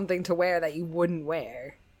buy something to wear that you wouldn't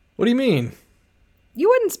wear. What do you mean? You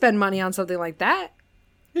wouldn't spend money on something like that.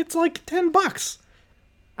 It's like $10.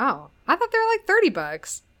 Oh, I thought they were like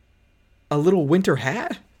 $30. A little winter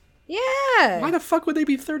hat? Yeah. Why the fuck would they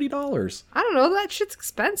be $30? I don't know. That shit's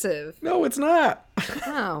expensive. No, it's not.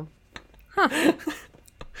 Oh.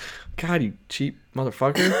 God, you cheap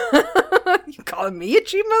motherfucker. You calling me a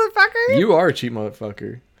cheap motherfucker? You are a cheap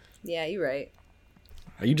motherfucker. Yeah, you're right.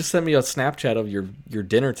 You just sent me a Snapchat of your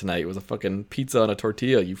dinner tonight. It was a fucking pizza on a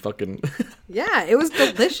tortilla. You fucking... Yeah, it was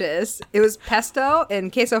delicious. It was pesto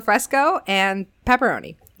and queso fresco and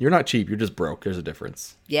pepperoni. You're not cheap. You're just broke. There's a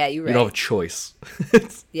difference. Yeah, you're right. You don't have a choice.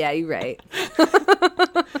 Yeah, you're right.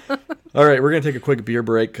 All right, we're going to take a quick beer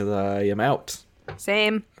break because I am out.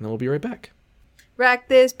 Same. And then we'll be right back. Rack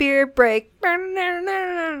this beer break.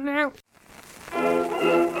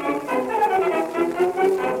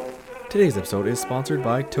 Today's episode is sponsored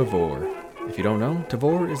by Tavour. If you don't know,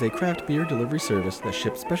 Tavour is a craft beer delivery service that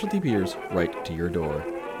ships specialty beers right to your door.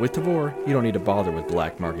 With Tavour, you don't need to bother with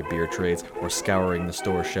black market beer trades or scouring the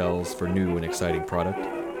store shelves for new and exciting product.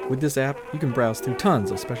 With this app, you can browse through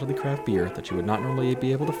tons of specialty craft beer that you would not normally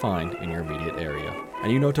be able to find in your immediate area.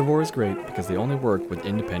 And you know Tavour is great because they only work with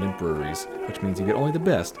independent breweries, which means you get only the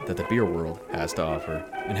best that the beer world has to offer.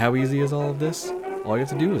 And how easy is all of this? All you have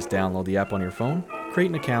to do is download the app on your phone, create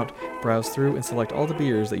an account, browse through and select all the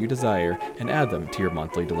beers that you desire and add them to your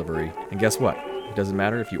monthly delivery. And guess what? It doesn't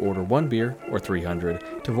matter if you order 1 beer or 300,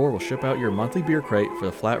 Tavour will ship out your monthly beer crate for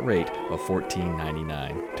the flat rate of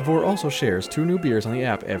 $14.99. Tavour also shares 2 new beers on the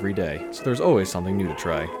app every day, so there's always something new to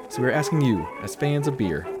try. So we're asking you, as fans of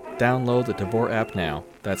beer, download the Tavour app now.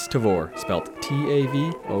 That's Tavour, spelled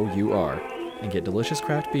T-A-V-O-U-R, and get delicious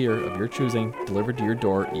craft beer of your choosing delivered to your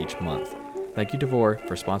door each month. Thank you, Tavor,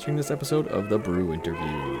 for sponsoring this episode of the Brew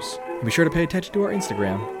Interviews. Be sure to pay attention to our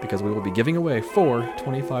Instagram because we will be giving away 4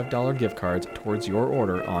 $25 gift cards towards your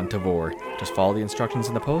order on Tavor. Just follow the instructions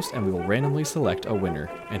in the post and we will randomly select a winner.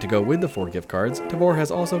 And to go with the 4 gift cards, Tavor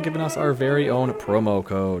has also given us our very own promo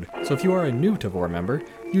code. So if you are a new Tavor member,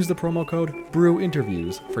 use the promo code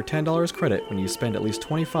BREWINTERVIEWS for $10 credit when you spend at least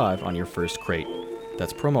 $25 on your first crate.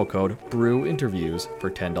 That's promo code BREWINTERVIEWS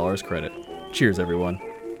for $10 credit. Cheers, everyone.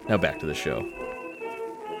 Now back to the show.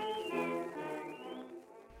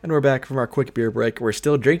 And we're back from our quick beer break. We're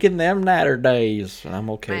still drinking them natter days. And I'm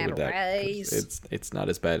okay with that. It's not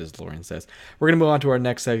as bad as Lauren says. We're going to move on to our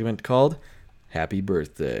next segment called Happy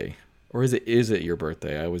Birthday. Or is it your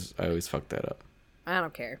birthday? I always fuck that up. I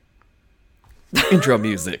don't care. Intro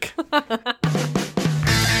music.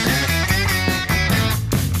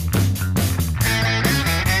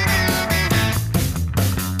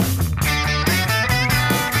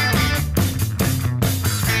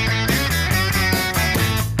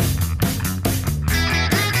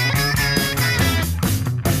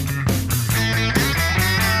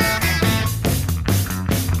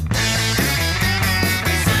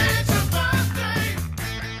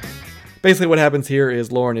 Basically what happens here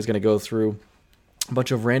is Lauren is going to go through a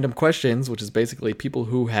bunch of random questions, which is basically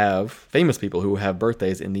famous people who have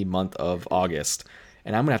birthdays in the month of August.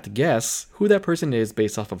 And I'm going to have to guess who that person is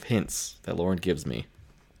based off of hints that Lauren gives me.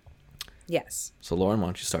 Yes. So Lauren, why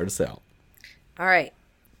don't you start us out? All right.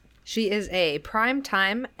 She is a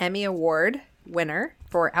Primetime Emmy Award winner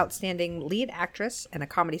for Outstanding Lead Actress in a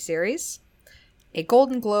Comedy Series, a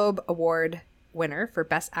Golden Globe Award winner for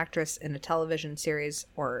Best Actress in a Television Series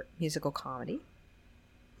or Musical Comedy.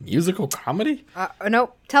 Musical comedy?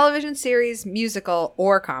 No, television series, musical,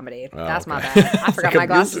 or comedy. That's okay. My bad. I forgot my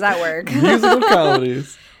glasses at work. Musical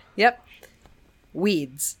comedies. Yep.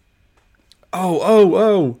 Weeds.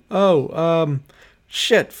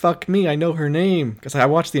 Shit, fuck me, I know her name. Because I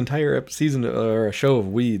watched the entire season or show of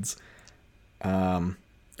Weeds. Good,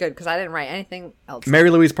 because I didn't write anything else. Mary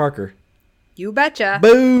Louise Parker. You betcha.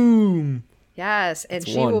 Boom! Yes, and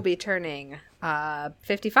she will be turning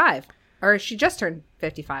 55. Or she just turned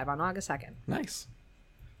 55 on August 2nd. Nice.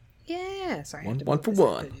 Yeah, sorry. One for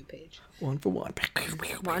one. New page. One for one.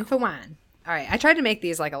 One for one. All right, I tried to make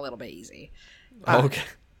these like a little bit easy. Okay.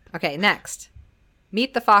 Okay, next.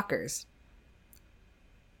 Meet the Fockers.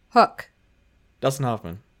 Hook. Dustin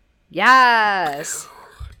Hoffman. Yes.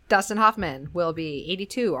 Dustin Hoffman will be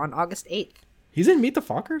 82 on August 8th. He's in Meet the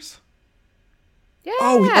Fockers? Yeah.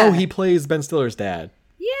 Oh, he plays Ben Stiller's dad.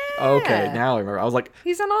 Yeah. Okay, now I remember. I was like,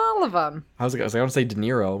 he's in all of them. I was going to say De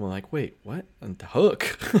Niro. I'm like, wait, what? And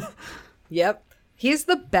Hook. Yep. He's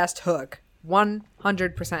the best Hook.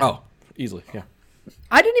 100%. Oh, easily, yeah.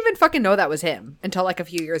 I didn't even fucking know that was him until like a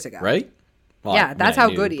few years ago. Right? Well, yeah, that's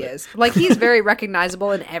how good he is. Like, he's very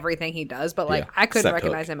recognizable in everything he does, but like, I couldn't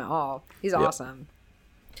recognize him at all. He's awesome.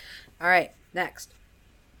 All right, next.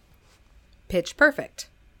 Pitch Perfect.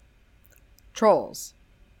 Trolls.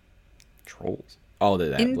 Oh,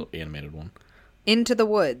 that little animated one. Into the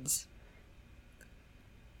Woods.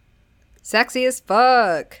 Sexy as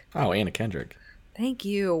Fuck. Oh, Anna Kendrick. Thank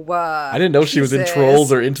you. I didn't know she was in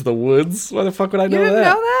Trolls or Into the Woods. Why the fuck would I know that? You didn't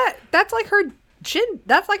know that? That's like her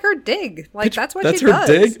that's like her dig. Like, that's what she does. That's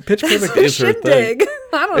her dig? Pitch Perfect is her thing. Dig.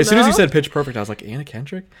 I don't know. As soon as you said Pitch Perfect, I was like, Anna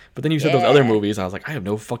Kendrick? But then you said those other movies, I was like, I have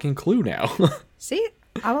no fucking clue now. See?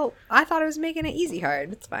 I thought I was making it easy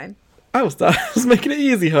hard. It's fine. I was making it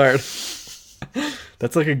easy hard.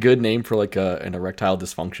 That's like a good name for like an erectile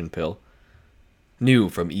dysfunction pill. New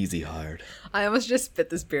from Easy Hard. I almost just spit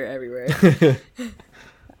this beer everywhere.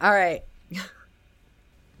 All right.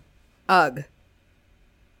 Ugh.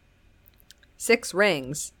 6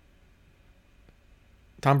 Rings.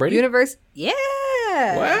 Tom Brady? Universe. Yeah.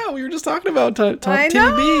 Wow, we were just talking about Tom I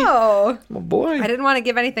TB. know. My boy. I didn't want to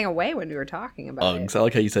give anything away when we were talking about Uggs. it. I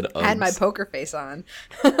like how you said Uggs. I had my poker face on.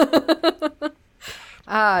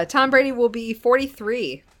 Tom Brady will be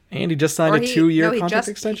 43. And he just signed a 2-year contract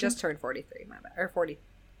extension? He just turned 43, my bad. Or 42.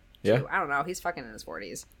 Yeah. I don't know. He's fucking in his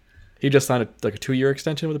 40s. He just signed a 2-year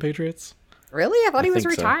extension with the Patriots? Really? I thought he was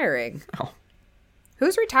retiring. So. Oh.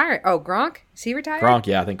 Who's retiring? Oh, Gronk? Is he retired? Gronk,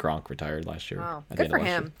 yeah. I think Gronk retired last year. Oh, good for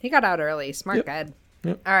him. He got out early. Smart guy.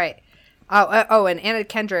 Yep. All right. Oh, and Anna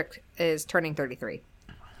Kendrick is turning 33.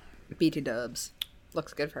 BT dubs.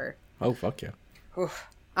 Looks good for her. Oh, fuck yeah. Oof.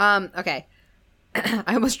 Okay.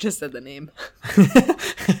 I almost just said the name.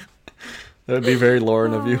 That would be very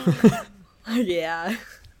Lauren of you. Yeah.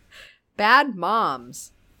 Bad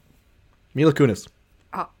Moms. Mila Kunis.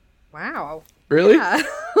 Oh, wow. Really? Yeah.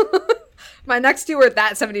 My next two were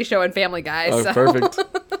That 70s Show and Family Guy. Oh, so. perfect.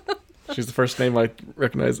 She's the first name I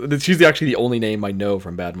recognize. She's actually the only name I know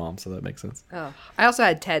from Bad Mom, so that makes sense. Oh, I also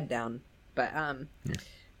had Ted down, but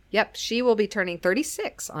yep, she will be turning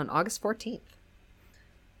 36 on August 14th.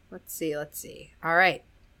 Let's see. All right.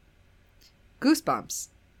 Goosebumps.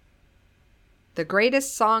 The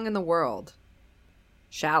greatest song in the world.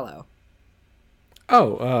 Shallow.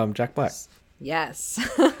 Oh, Jack Black. Yes.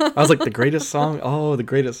 I was like, the greatest song? Oh, the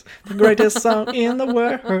greatest song in the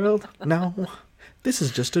world. No, this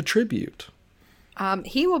is just a tribute.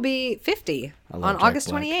 He will be 50 on Jack August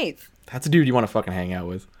Black. 28th. That's a dude you want to fucking hang out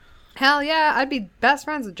with. Hell yeah, I'd be best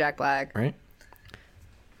friends with Jack Black. Right?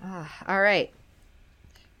 All right.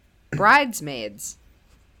 Bridesmaids.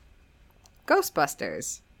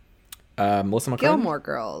 Ghostbusters. Melissa McCarthy? Gilmore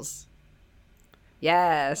Girls.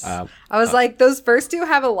 Yes. Uh, I was like, those first two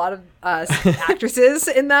have a lot of actresses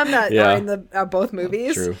in them that Yeah. are in the both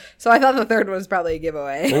movies. True. So I thought the third one was probably a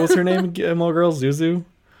giveaway. What was her name? Gilmore Girls? Zuzu?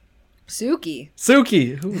 Suki.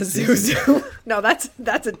 Suki! Who is Zuzu. No, that's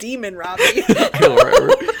a demon, Robbie. Gilmore.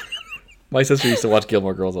 My sister used to watch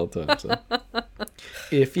Gilmore Girls all the time. So.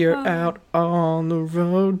 If you're out on the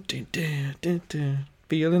road, dun, dun, dun, dun,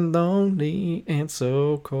 feeling lonely and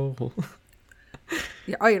so cold.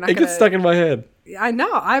 Oh, you're not It gets stuck in my head. I know.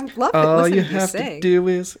 I love it. All Listen you to you have sing. to do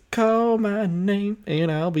is call my name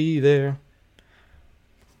and I'll be there.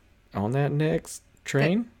 On that next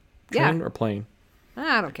train? Yeah. Train or plane?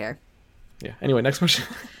 I don't care. Yeah. Anyway, next question.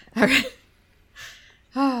 All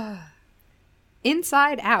right.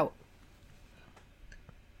 Inside Out.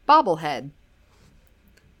 Bobblehead.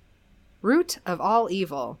 Root of all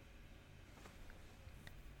evil.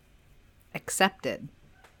 Accepted.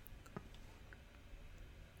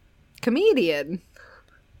 Comedian.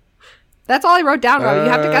 That's all I wrote down, Robbie. You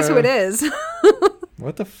have to guess who it is.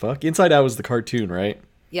 What the fuck? Inside Out was the cartoon, right?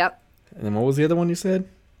 Yep. And then what was the other one you said?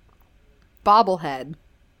 Bobblehead.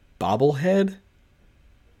 Bobblehead?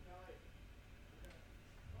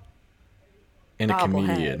 And a Bobblehead.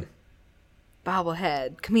 comedian.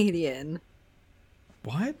 Bobblehead. Comedian.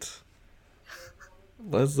 What?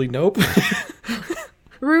 Leslie Nope?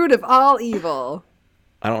 Root of all evil.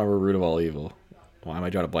 I don't remember Root of All Evil. Why am I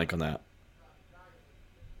drawing a blank on that?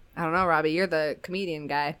 I don't know, Robbie. You're the comedian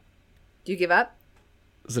guy. Do you give up?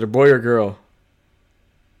 Is it a boy or girl?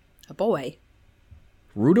 A boy.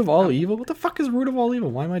 Root of All Evil? What the fuck is Root of All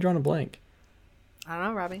Evil? Why am I drawing a blank? I don't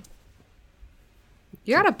know, Robbie.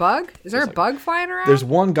 You got a bug? Is there a bug flying around? There's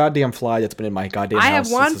one goddamn fly that's been in my goddamn I house have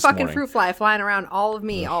since one this fucking morning. fruit fly flying around all of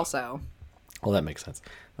me also. Well, that makes sense.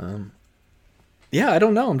 Yeah, I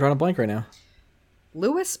don't know. I'm drawing a blank right now.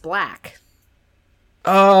 Lewis Black.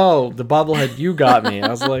 Oh, the bobblehead, you got me. I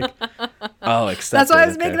was like, oh, accepted. That's why I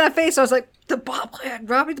was okay. making that face. I was like, the bobblehead,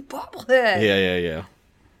 Robbie, the bobblehead. Yeah.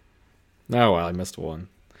 Oh, well, I missed one.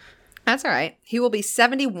 That's all right. He will be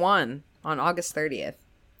 71 on August 30th.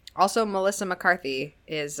 Also, Melissa McCarthy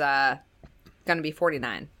is going to be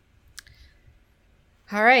 49.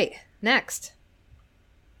 All right, next.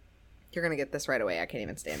 You're going to get this right away. I can't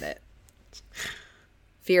even stand it.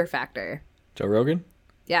 Fear Factor. Joe Rogan?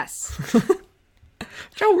 Yes.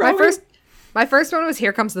 Joe Rogan? My first one was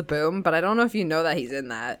Here Comes the Boom, but I don't know if you know that he's in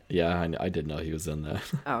that. Yeah, I did know he was in that.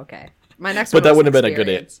 Oh, okay. My next But one that was wouldn't have been a good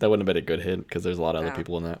hit. Experience. That wouldn't have been a good hint because there's a lot of other No.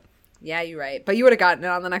 people in that. Yeah, you're right. But you would have gotten it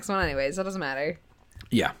on the next one anyways. That doesn't matter.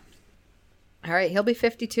 Yeah. All right, he'll be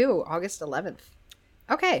 52, August 11th.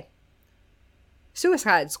 Okay.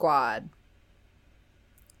 Suicide Squad.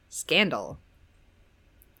 Scandal.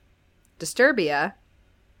 Disturbia.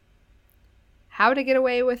 How to Get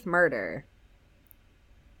Away with Murder.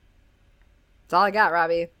 That's all I got,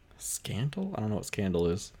 Robbie. Scandal? I don't know what Scandal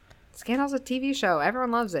is. Scandal's a TV show.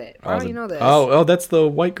 Everyone loves it. Why don't you know this? Oh, that's the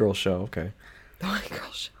white girl show. Okay. The White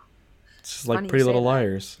Girl Show. It's just like Funny you Pretty say Little that.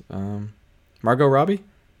 Liars. Margot Robbie?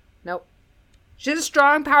 Nope. She's a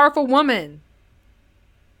strong, powerful woman.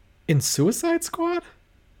 In Suicide Squad?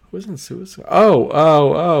 Who was in Suicide?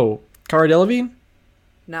 Oh. Cara Delevingne?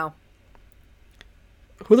 No.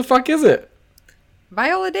 Who the fuck is it?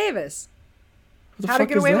 Viola Davis. Who the How to fuck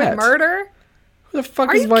Get is Away that? with Murder? Who the fuck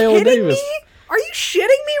Are is you Viola kidding Davis? me? Are you shitting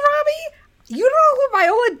me, Robbie? You don't know who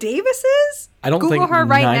Viola Davis is? I don't Google think her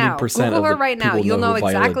right now. 90% Google of her the right now. people You'll know who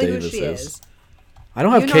Viola exactly who Davis she is. I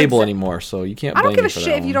don't have You know cable exa- anymore, so you can't I blame don't give me a for shit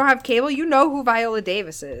that if you one. don't have cable. You know who Viola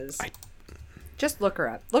Davis is. Just look her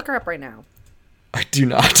up. Look her up right now. I do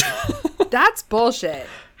not. That's bullshit.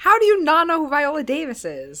 How do you not know who Viola Davis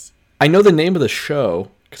is? I know the name of the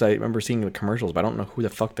show because I remember seeing the commercials, but I don't know who the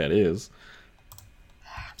fuck that is.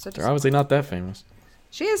 So They're obviously not that famous.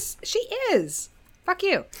 She is. Fuck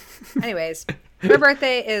you. Anyways, her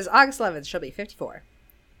birthday is August 11th. She'll be 54.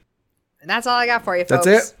 And that's all I got for you, folks.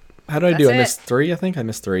 That's it? How did I do? That's I missed it. 3, I think. I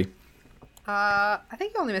missed 3. I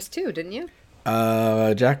think you only missed 2, didn't you?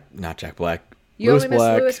 Not Jack Black. You Lewis only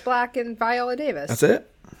Black. missed Lewis Black and Viola Davis. That's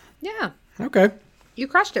it? Yeah. Okay. You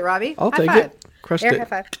crushed it, Robbie. I'll high take five. it. Crushed Air it. high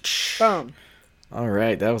five. Boom. All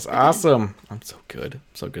right, that was awesome. I'm so good.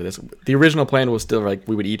 So good. The original plan was still like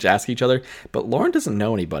we would each ask each other, but Lauren doesn't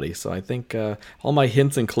know anybody, so I think all my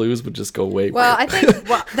hints and clues would just go away. Well, I think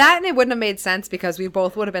that and it wouldn't have made sense because we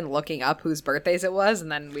both would have been looking up whose birthdays it was,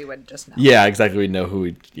 and then we would just know. Yeah, exactly. We'd know who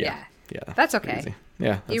we. Yeah. Yeah. That's okay. Easy.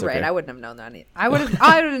 Yeah, that's You're right. okay. I wouldn't have known that. I would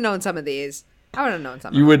have known some of these. I would have known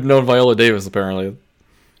some. You would know Viola Davis apparently.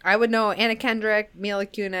 I would know Anna Kendrick, Mila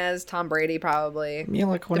Kunis, Tom Brady, probably.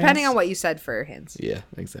 Mila Kunis. Depending on what you said for hints. Yeah,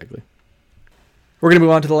 exactly. We're going to move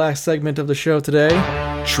on to the last segment of the show today.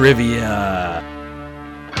 Trivia.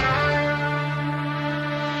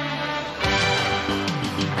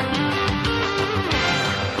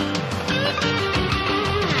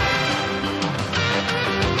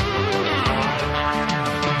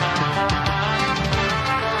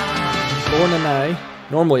 Lauren and I,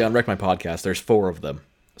 normally on Wreck My Podcast, there's 4 of them.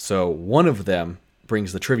 So one of them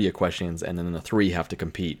brings the trivia questions, and then the 3 have to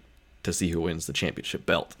compete to see who wins the championship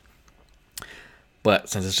belt. But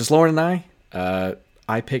since it's just Lauren and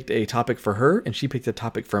I picked a topic for her, and she picked a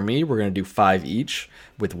topic for me. We're going to do 5 each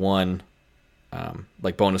with one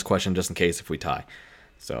bonus question just in case if we tie.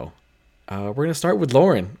 So we're going to start with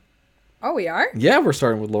Lauren. Oh, we are? Yeah, we're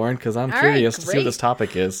starting with Lauren because I'm All curious right, to see what great. this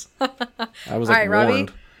topic is. I was All like right, Robbie.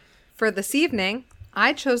 warned. For this evening,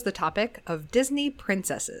 I chose the topic of Disney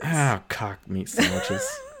princesses. Ah, cock meat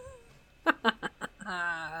sandwiches.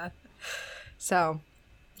 So,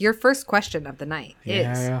 your first question of the night is,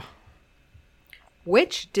 Yeah.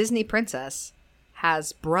 which Disney princess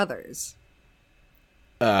has brothers?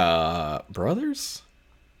 Brothers?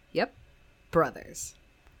 Yep, brothers.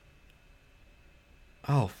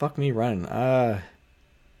 Oh, fuck me running.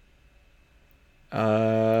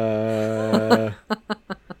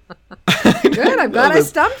 Good, I'm glad I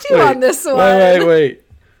stumped you Wait, on this one. Wait.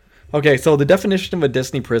 Okay, so the definition of a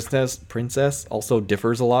Disney princess also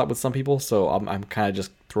differs a lot with some people, so I'm kind of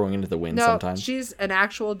just throwing into the wind No, sometimes. she's an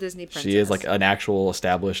actual Disney princess. She is like an actual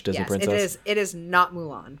established Disney yes, princess. It is not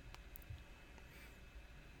Mulan.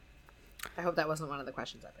 I hope that wasn't one of the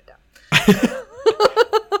questions I put down.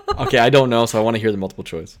 Okay, I don't know, so I want to hear the multiple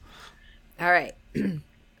choice. All right.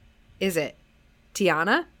 Is it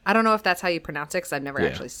Tiana? I don't know if that's how you pronounce it because I've never Yeah.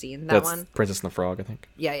 actually seen that That's one. Princess and the Frog, I think.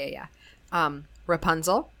 Yeah.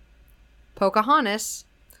 Rapunzel, Pocahontas,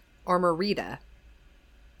 or Merida?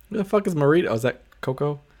 Who the fuck is Marita? Oh, is that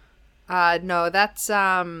Coco? No, that's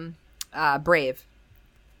Brave.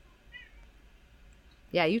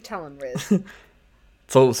 Yeah, you tell him, Riz.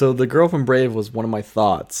 So the girl from Brave was one of my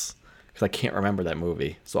thoughts because I can't remember that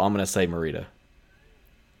movie. So I'm gonna say Marita.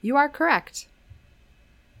 You are correct.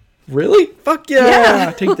 Really? Fuck yeah!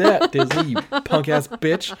 Yeah. Take that, Disney, you punk ass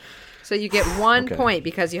bitch. So you get one Okay. point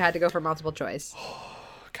because you had to go for multiple choice.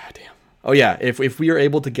 Goddamn. Oh yeah, if we are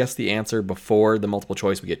able to guess the answer before the multiple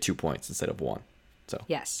choice, we get 2 points instead of 1. So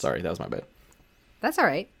Yes. Sorry, that was my bad. That's all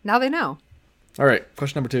right. Now they know. All right,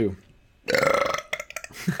 question number 2.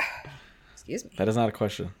 Excuse me. That is not a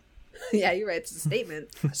question. Yeah, you're right. It's a statement.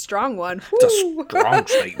 A strong one. It's Woo. a strong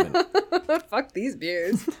statement. Fuck these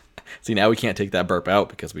beers. See, now we can't take that burp out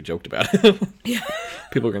because we joked about it.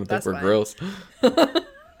 People are gonna think That's we're fine. gross.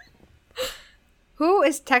 Who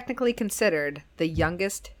is technically considered the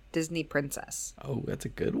youngest Disney princess? Oh, that's a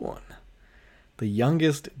good one. The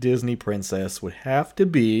youngest Disney princess would have to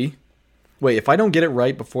be. Wait, if I don't get it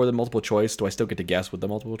right before the multiple choice, do I still get to guess with the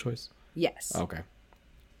multiple choice? Yes. Okay,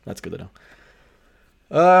 that's good to know.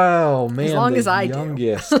 Oh man, As long the as I do.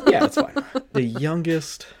 youngest. Yeah, that's fine. The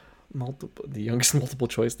youngest multiple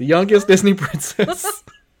choice. The youngest Disney princess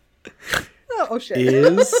Oh shit.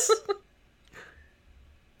 is.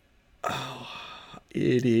 Oh,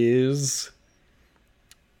 it is.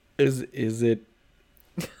 Is it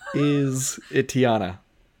Tiana?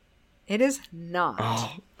 It is not.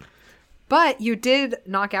 Oh, But you did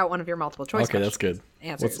knock out one of your multiple choice okay, that's good.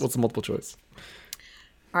 answers. What's the multiple choice?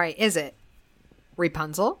 All right, is it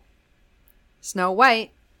Rapunzel, Snow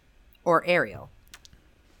White, or Ariel?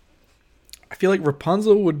 I feel like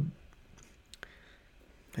Rapunzel would.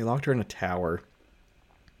 They locked her in a tower.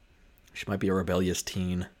 She might be a rebellious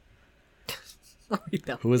teen.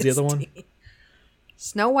 Who was the other one?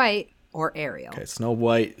 Snow White or Ariel? Okay, Snow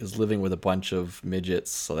White is living with a bunch of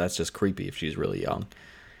midgets, so that's just creepy if she's really young.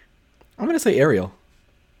 I'm gonna say Ariel.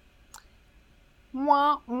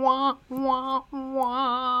 Wah, wah, wah,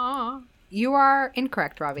 wah. You are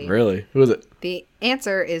incorrect, Robbie. Really? Who is it? The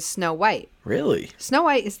answer is Snow White. Really? Snow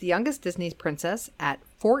White is the youngest Disney princess at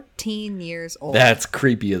 14 years old. That's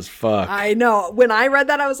creepy as fuck. I know. When I read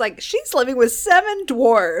that, I was like, she's living with 7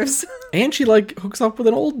 dwarves. And she like hooks up with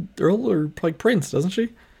an old earl or like prince, doesn't she?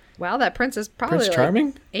 Well, that prince is probably Prince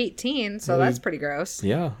Charming? 18, so that's pretty gross.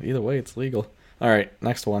 Yeah, either way, it's legal. All right,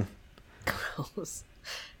 next one. Gross.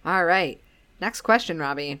 All right. Next question,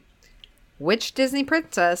 Robbie. Which Disney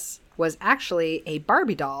princess was actually a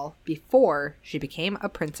Barbie doll before she became a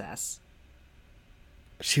princess?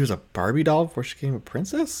 She was a Barbie doll before she became a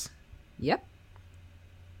princess? Yep.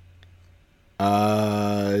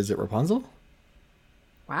 Is it Rapunzel?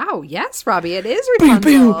 Wow, yes, Robbie, it is Boom,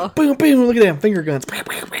 Rapunzel. boom, boom, boom. Look at them finger guns.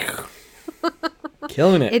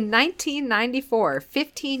 Killing it. In 1994,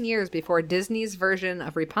 15 years before Disney's version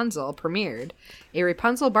of Rapunzel premiered, a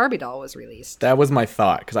Rapunzel Barbie doll was released. That was my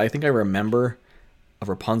thought, because I think I remember a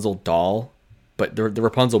Rapunzel doll, but the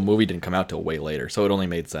Rapunzel movie didn't come out till way later, so it only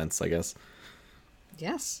made sense, I guess.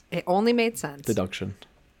 Yes, it only made sense. Deduction.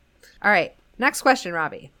 All right, next question,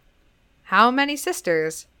 Robbie. How many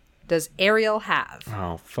sisters does Ariel have?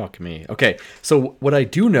 Oh, fuck me. Okay, so what I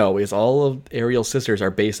do know is all of Ariel's sisters are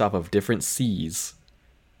based off of different seas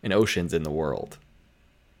and oceans in the world.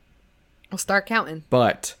 We'll start counting.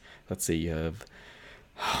 But, let's see, you have...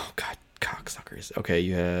 Oh, God, cocksuckers. Okay,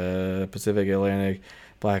 you have Pacific, Atlantic,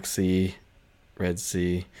 Black Sea, Red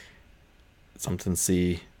Sea, something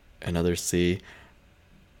sea, another sea.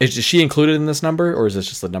 Is she included in this number, or is this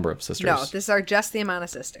just the number of sisters? No, these are just the amount of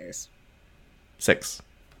sisters. 6.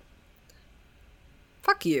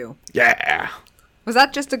 Fuck you. Yeah! Was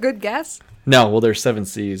that just a good guess? No, well, there's 7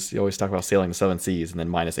 seas. You always talk about sailing the 7 seas, and then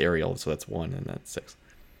minus Ariel, so that's 1, and that's 6.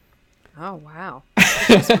 Oh, wow.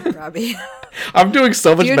 That's smart, Robbie. I'm doing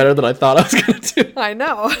so much better than I thought I was going to do. I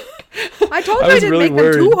know. I told you I didn't really make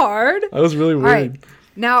them too hard. I was really worried. All right.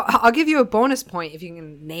 Now, I'll give you a bonus point if you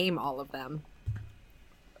can name all of them.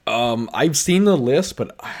 I've seen the list,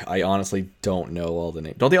 but I honestly don't know all the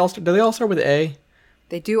names. Do they all start with A?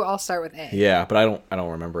 They do all start with A. Yeah, but I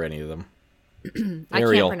don't remember any of them. I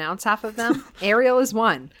can't pronounce half of them. Ariel is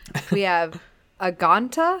one. We have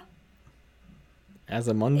Aganta.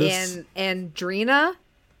 Azamundus. And Andrina.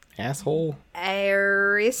 Asshole.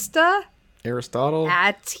 Arista. Aristotle.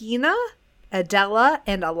 Atina. Adela.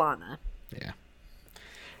 And Alana. Yeah.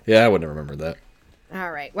 Yeah, I wouldn't have remembered that.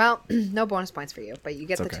 All right. Well, no bonus points for you, but you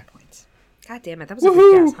get the 2 points. God damn it. That was Woohoo! a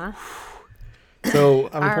good guess, huh? So,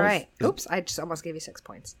 how many all points? right. Oops. I just almost gave you 6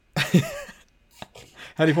 points. How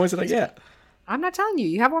many points did I get? I'm not telling you.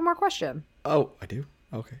 You have one more question. Oh, I do?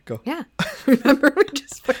 Okay, go. Yeah. Remember, we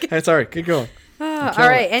just fucking... Hey, sorry. Keep going. All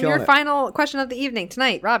right. And your final question of the evening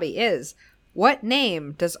tonight, Robbie, is what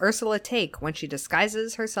name does Ursula take when she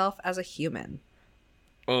disguises herself as a human?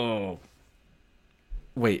 Oh.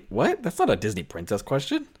 Wait, what? That's not a Disney princess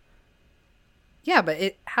question. Yeah, but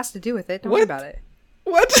it has to do with it. Don't worry about it.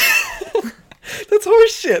 What? That's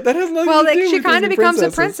horse shit. That has nothing to do with Well, she kind of Disney becomes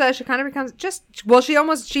princesses. a princess. She kind of becomes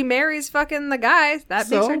she marries fucking the guy. That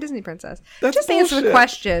makes her a Disney princess. That's just answer the bullshit.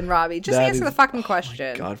 question, Robbie. Just answer the fucking Oh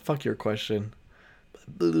question. my God, fuck your question.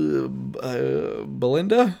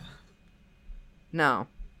 Belinda? No.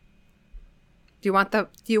 Do you want the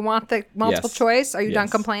multiple Yes. choice? Are you done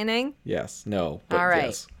Yes. complaining? Yes. No. But All right.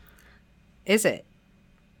 Yes. Is it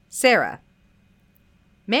Sarah,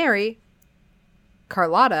 Mary,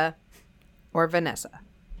 Carlotta, or Vanessa?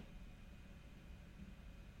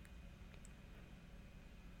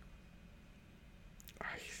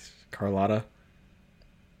 Carlotta?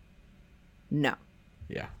 No.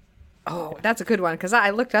 Yeah. Oh, that's a good one because I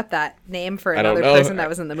looked up that name for I don't another know. person that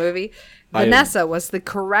was in the movie. Vanessa was the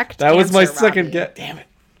correct That was my answer, second Robbie. guess. Damn it.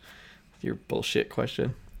 Your bullshit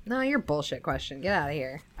question. No, your bullshit question. Get out of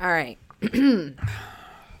here. All right. So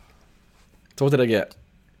what did I get?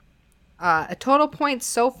 A total points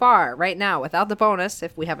so far, right now, without the bonus,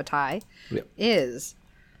 if we have a tie, Yep. is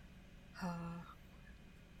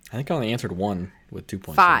I think I only answered one with 2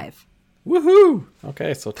 points. 5. Woohoo!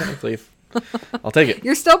 Okay, so technically, I'll take it.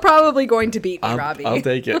 You're still probably going to beat me, Robbie. I'll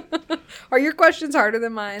take it. Are your questions harder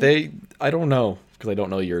than mine? I don't know, because I don't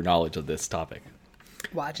know your knowledge of this topic.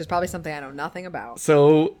 Watch, it's probably something I know nothing about.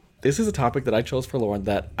 So this is a topic that I chose for Lauren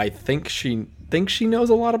that I think she thinks she knows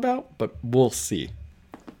a lot about, but we'll see.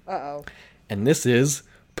 Uh-oh. And this is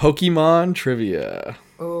Pokemon trivia.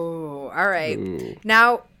 Oh, all right. Ooh.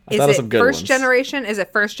 Now, I thought of some good first ones. generation? Is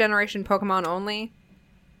it first generation Pokemon only?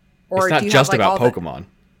 It's not do you just have, like, about all the- Pokemon.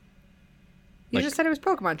 You like- just said it was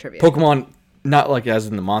Pokemon trivia. Pokemon, not like as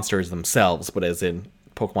in the monsters themselves, but as in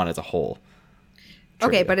Pokemon as a whole.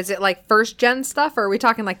 Okay, Trivia. but is it like first gen stuff, or are we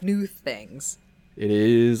talking like new things? It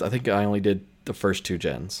is. I think I only did the first 2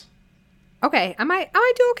 gens. Okay, I might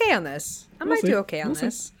do okay on this. I might see. do okay on We'll see.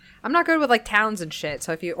 this. I'm not good with like towns and shit.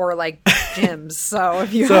 So if you or like gyms. So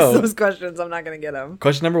if you So- ask those questions, I'm not gonna get them.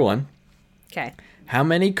 Question number 1. Okay. How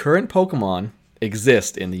many current Pokemon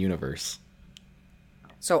exist in the universe?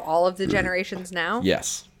 So all of the generations now.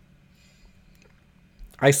 Yes.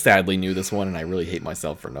 I sadly knew this one, and I really hate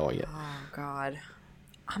myself for knowing it. Oh God.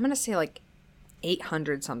 I'm gonna say like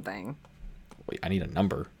 800 something. Wait, I need a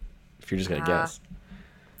number. If you're just gonna guess,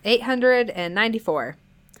 894.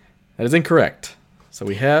 that is incorrect. So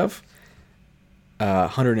we have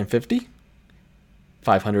 150,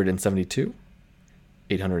 572,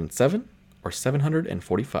 807, or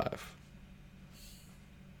 745.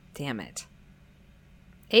 Damn it.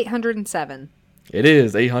 807. It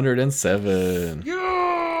is 807.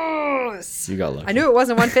 Yes. You got lucky. I knew it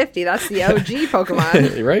wasn't 150. That's the OG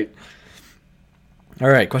Pokemon. Right? All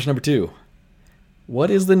right, question number 2. What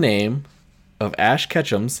is the name of Ash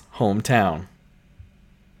Ketchum's hometown?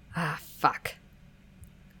 Ah, fuck.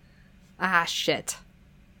 Ah, shit.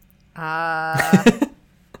 I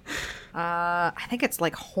think it's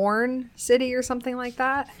like Horn City or something like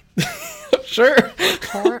that. Sure.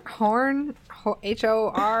 Horn,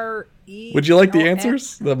 H-O-R-E. Would you like the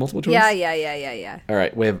answers? The multiple choice? Yeah. All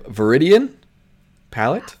right, we have Viridian,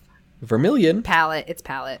 Pallet, Vermilion. Palette. It's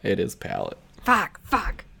Palette. It is Pallet. Fuck.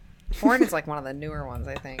 Horn is like one of the newer ones,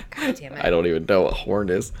 I think. God damn it. I don't even know what Horn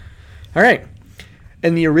is. All right.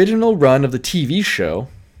 In the original run of the TV show,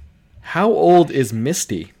 how old is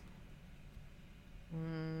Misty?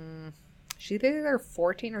 She's either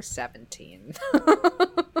 14 or 17.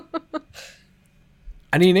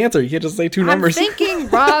 I need an answer. You can't just say two numbers. I'm thinking,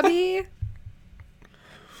 Robbie.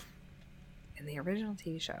 In the original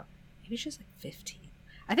TV show, maybe she's like 15.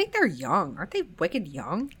 I think they're young. Aren't they wicked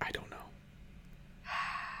young? I don't know.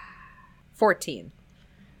 14.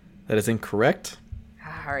 That is incorrect.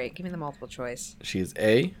 All right, give me the multiple choice. She is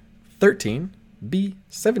A, 13, B,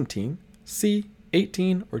 17, C,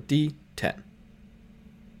 18, or D, 10.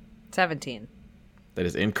 17. That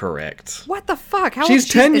is incorrect. What the fuck? How She's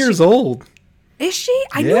old 10 years old. Is she?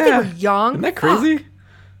 I knew they were young. Isn't that Fuck. crazy?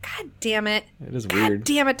 God damn it. It is God weird.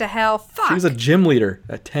 damn it to hell. Fuck. She was a gym leader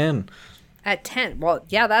at 10. At 10. Well,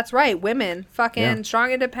 yeah, that's right. Women. Fucking Yeah. strong,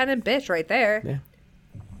 independent bitch right there.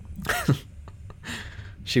 Yeah.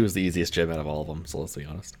 She was the easiest gym out of all of them, so let's be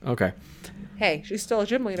honest. Okay. Hey, she's still a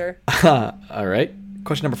gym leader. All right.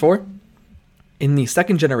 Question number 4. In the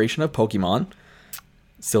second generation of Pokemon,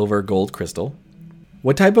 Silver, Gold, Crystal,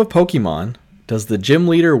 what type of Pokemon does the gym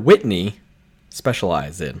leader Whitney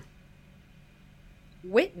specialize in?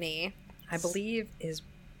 Whitney, I believe, is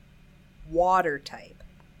water type.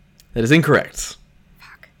 That is incorrect.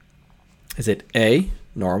 Fuck. Is it A,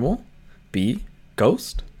 normal, B,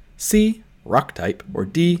 ghost, C, rock type, or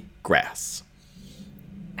D, grass?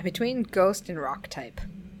 I'm between ghost and rock type.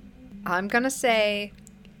 I'm gonna say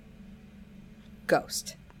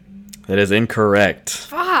ghost. That is incorrect.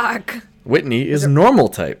 Fuck. Whitney is normal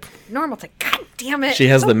type. Normal type. God damn it. She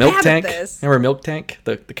has I'm the so milk bad at tank. this. Remember Milk Tank,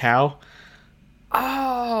 the cow?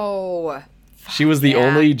 Oh. She was the yeah.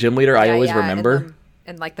 only gym leader I always yeah, remember.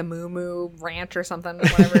 And like the Moo Moo Ranch or something,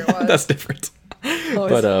 whatever it was. That's different.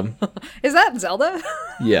 But Is that Zelda?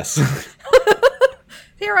 yes.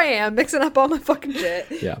 Here I am mixing up all my fucking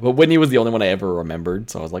shit. Yeah, but Whitney was the only one I ever remembered,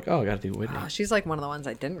 so I was like, oh, I gotta do Whitney. Oh, she's like one of the ones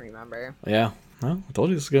I didn't remember. Yeah. Well, I told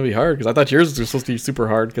you this is gonna be hard because I thought yours was supposed to be super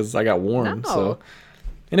hard because I got warned. No. So,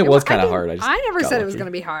 and it was kind of hard. I never got said it was lucky. going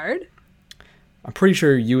to be hard. I'm pretty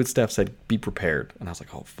sure you and Steph said be prepared, and I was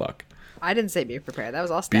like, oh fuck. I didn't say be prepared. That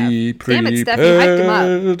was all Steph. Be Damn prepared. it, Steph. You hyped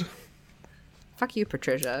him up. Fuck you,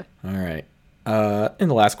 Patricia. All right. In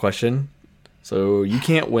the last question, so you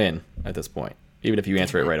can't win at this point, even if you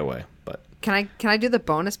answer it right away. But Can I do the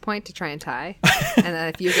bonus point to try and tie? And then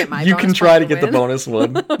if you get my you bonus can try to point, get the win? bonus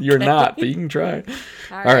one. You're not, but you can try.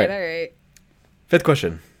 All right. right. 5th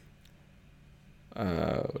question.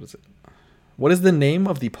 What is it? What is the name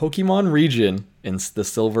of the Pokemon region in the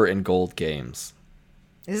Silver and Gold games?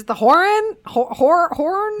 Is it the Horn? Horn?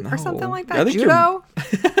 Or No. something like I that? think Judo?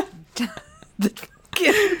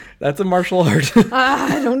 That's a martial art.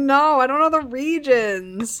 I don't know. I don't know the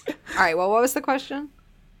regions. All right. Well, what was the question?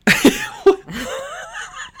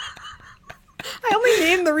 I only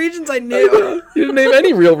named the regions I knew. You didn't name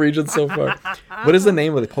any real regions so far. What is the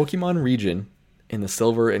name of the Pokemon region in the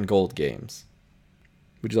Silver and Gold games?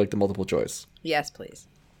 Would you like the multiple choice? Yes, please.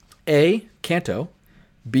 A, Kanto,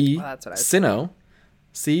 B, Well, that's what I was Sinnoh,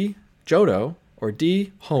 C, Johto, or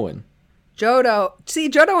D, Hoenn? Johto. See,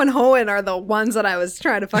 Johto and Hoenn are the ones that I was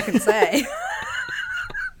trying to fucking say.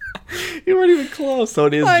 You weren't even close. So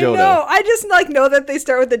it is I Johto. know. I just like know that they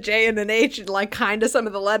start with a J and an H and like kind of some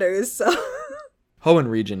of the letters. So Hoenn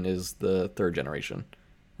region is the 3rd generation.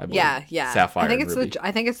 I believe. Yeah. Sapphire I think and it's Ruby.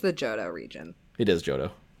 I think it's the Johto region. It is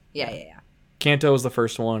Johto. Yeah. Kanto is the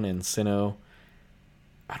first one, and Sinnoh.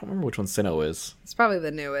 I don't remember which one Sinnoh is. It's probably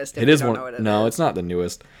the newest. If It you is don't one. know what No, is. it's not the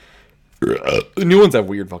newest. The new ones have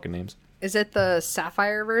weird fucking names. Is it the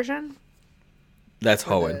Sapphire version? That's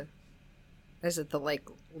Or Hoenn. Is it the like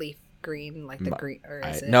leaf green, like the green, or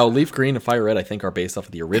is it? No, Leaf Green and Fire Red, I think, are based off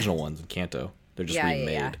of the original ones in Kanto. They're just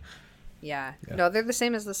remade. Yeah. No, they're the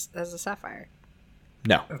same as the Sapphire.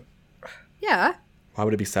 No. Yeah. Why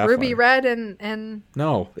would it be Sapphire? Ruby Red and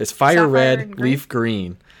No, it's Fire Sapphire Red, and Green? Leaf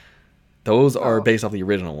Green. Those are Oh. based off the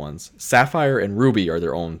original ones. Sapphire and Ruby are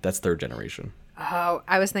their own. That's third generation. oh,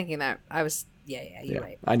 I was thinking that you're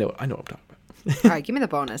right. I know what I'm talking about. All right, give me the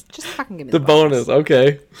bonus. Just fucking give me The bonus.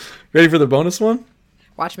 Okay. Ready for the bonus one?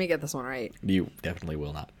 Watch me get this one right. You definitely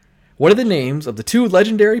will not. What are the names of the 2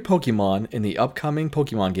 legendary Pokemon in the upcoming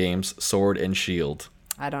Pokemon games, Sword and Shield?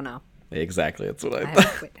 I don't know. Exactly. That's what I I thought.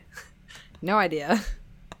 have, wait. No idea.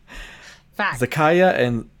 Fact. Zakaya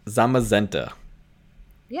and Zamazenta.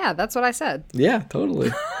 Yeah, that's what I said. Yeah,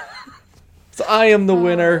 totally. So I am the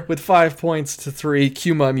winner with 5 points to 3.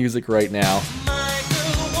 Cue my music right now.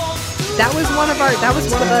 That was one of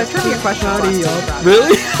the trivia questions last week, Rob.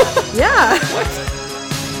 Really? Yeah.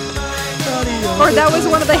 Or that was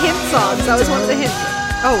one of the hint songs. That was one of the hint.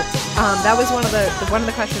 Oh, that was one of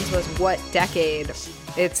the questions was what decade?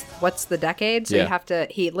 It's what's the decade? So Yeah. you have to.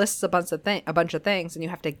 He lists a bunch of things, and you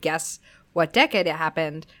have to guess what decade it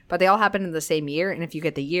happened. But they all happened in the same year, and if you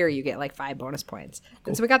get the year, you get like 5 bonus points.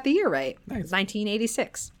 And so we got the year right. Nice.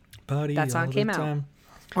 1986. Party That song all the came out. time.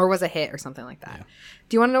 Or was a hit or something like that.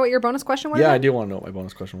 Do you want to know what your bonus question was? Yeah, I then? do want to know what my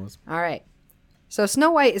bonus question was. All right. So Snow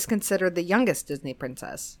White is considered the youngest Disney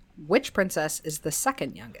princess. Which princess is the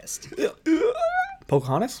second youngest?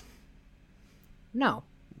 Pocahontas? No,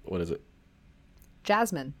 What is it?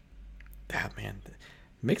 Jasmine. That man.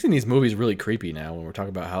 Making these movies really creepy now when we're talking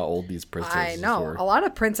about how old these princesses I know. were. A lot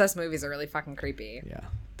of princess movies are really fucking creepy. Yeah,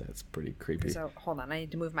 that's pretty creepy. So hold on, I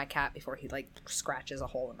need to move my cat before he like scratches a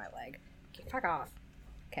hole in my leg. Okay, fuck off.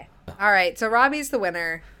 Okay. All right. So Robbie's the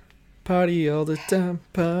winner. Party all the time,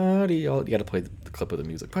 party all... You gotta play the clip of the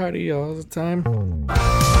music. Party all the time.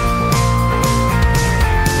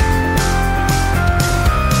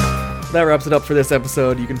 That wraps it up for this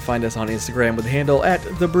episode. You can find us on Instagram with the handle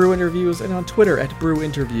 @TheBrewInterviews and on Twitter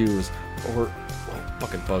 @BrewInterviews or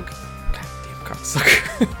fucking bug. Goddamn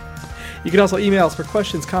cocksucker. You can also email us for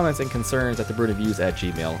questions, comments, and concerns at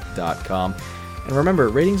thebrewinterviews@gmail.com. And remember,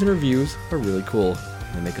 ratings and reviews are really cool.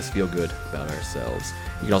 They make us feel good about ourselves.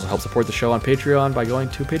 You can also help support the show on Patreon by going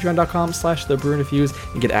to patreon.com/thebrewinterviews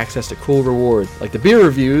and get access to cool rewards like the beer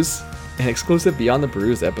reviews and exclusive Beyond the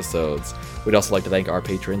Brews episodes. We'd also like to thank our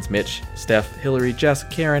patrons, Mitch, Steph, Hillary, Jess,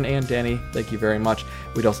 Karen, and Danny. Thank you very much.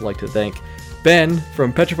 We'd also like to thank Ben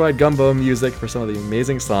from Petrified Gumbo Music for some of the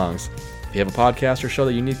amazing songs. If you have a podcast or show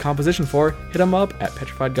that you need composition for, hit them up at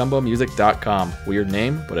petrifiedgumbomusic.com. Weird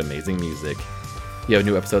name, but amazing music. You have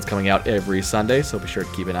new episodes coming out every Sunday, so be sure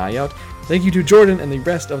to keep an eye out. Thank you to Jordan and the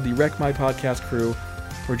rest of the Wreck My Podcast crew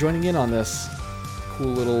for joining in on this cool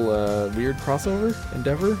little weird crossover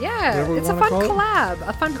endeavor. Yeah, whatever we it's a wanna fun call it. collab.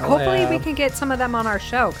 Hopefully we can get some of them on our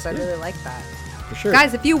show because I really like that. For sure.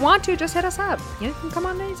 Guys, if you want to, just hit us up. You can come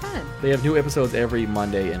on anytime. They have new episodes every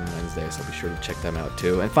Monday and Wednesday, so be sure to check them out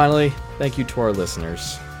too. And finally, thank you to our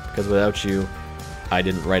listeners, because without you, I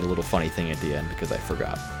didn't write a little funny thing at the end because I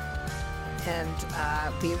forgot. And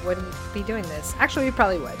we wouldn't be doing this. Actually, we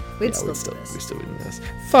probably would. We'd still do this. We'd still be doing this.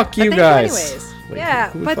 Fuck But you thank guys. anyways. Wait, yeah,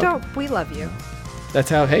 who we but fuck- we love you. That's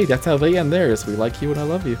how they end theirs. We like you and I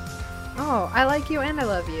love you. Oh, I like you and I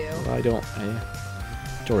love you. Well, I don't.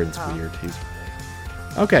 Jordan's Oh. weird. He's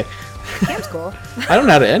okay. Cam's cool. I don't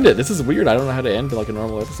know how to end it. This is weird. I don't know how to end like a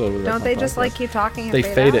normal episode. With Don't they just podcast. like keep talking and They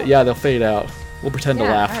fade fade out? it. Yeah, they'll fade out. We'll pretend to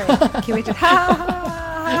laugh. All right. Can we just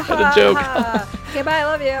Had a joke. Okay, bye. I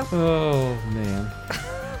love you. Oh man.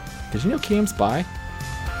 Did you know Cam's bi?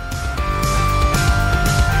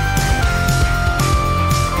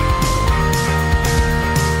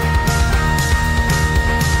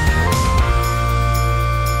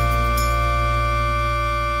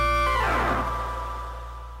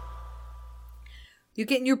 You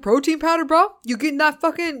getting your protein powder, bro? You getting that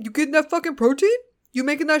fucking protein? You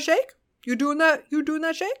making that shake? You doing that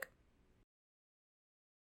shake?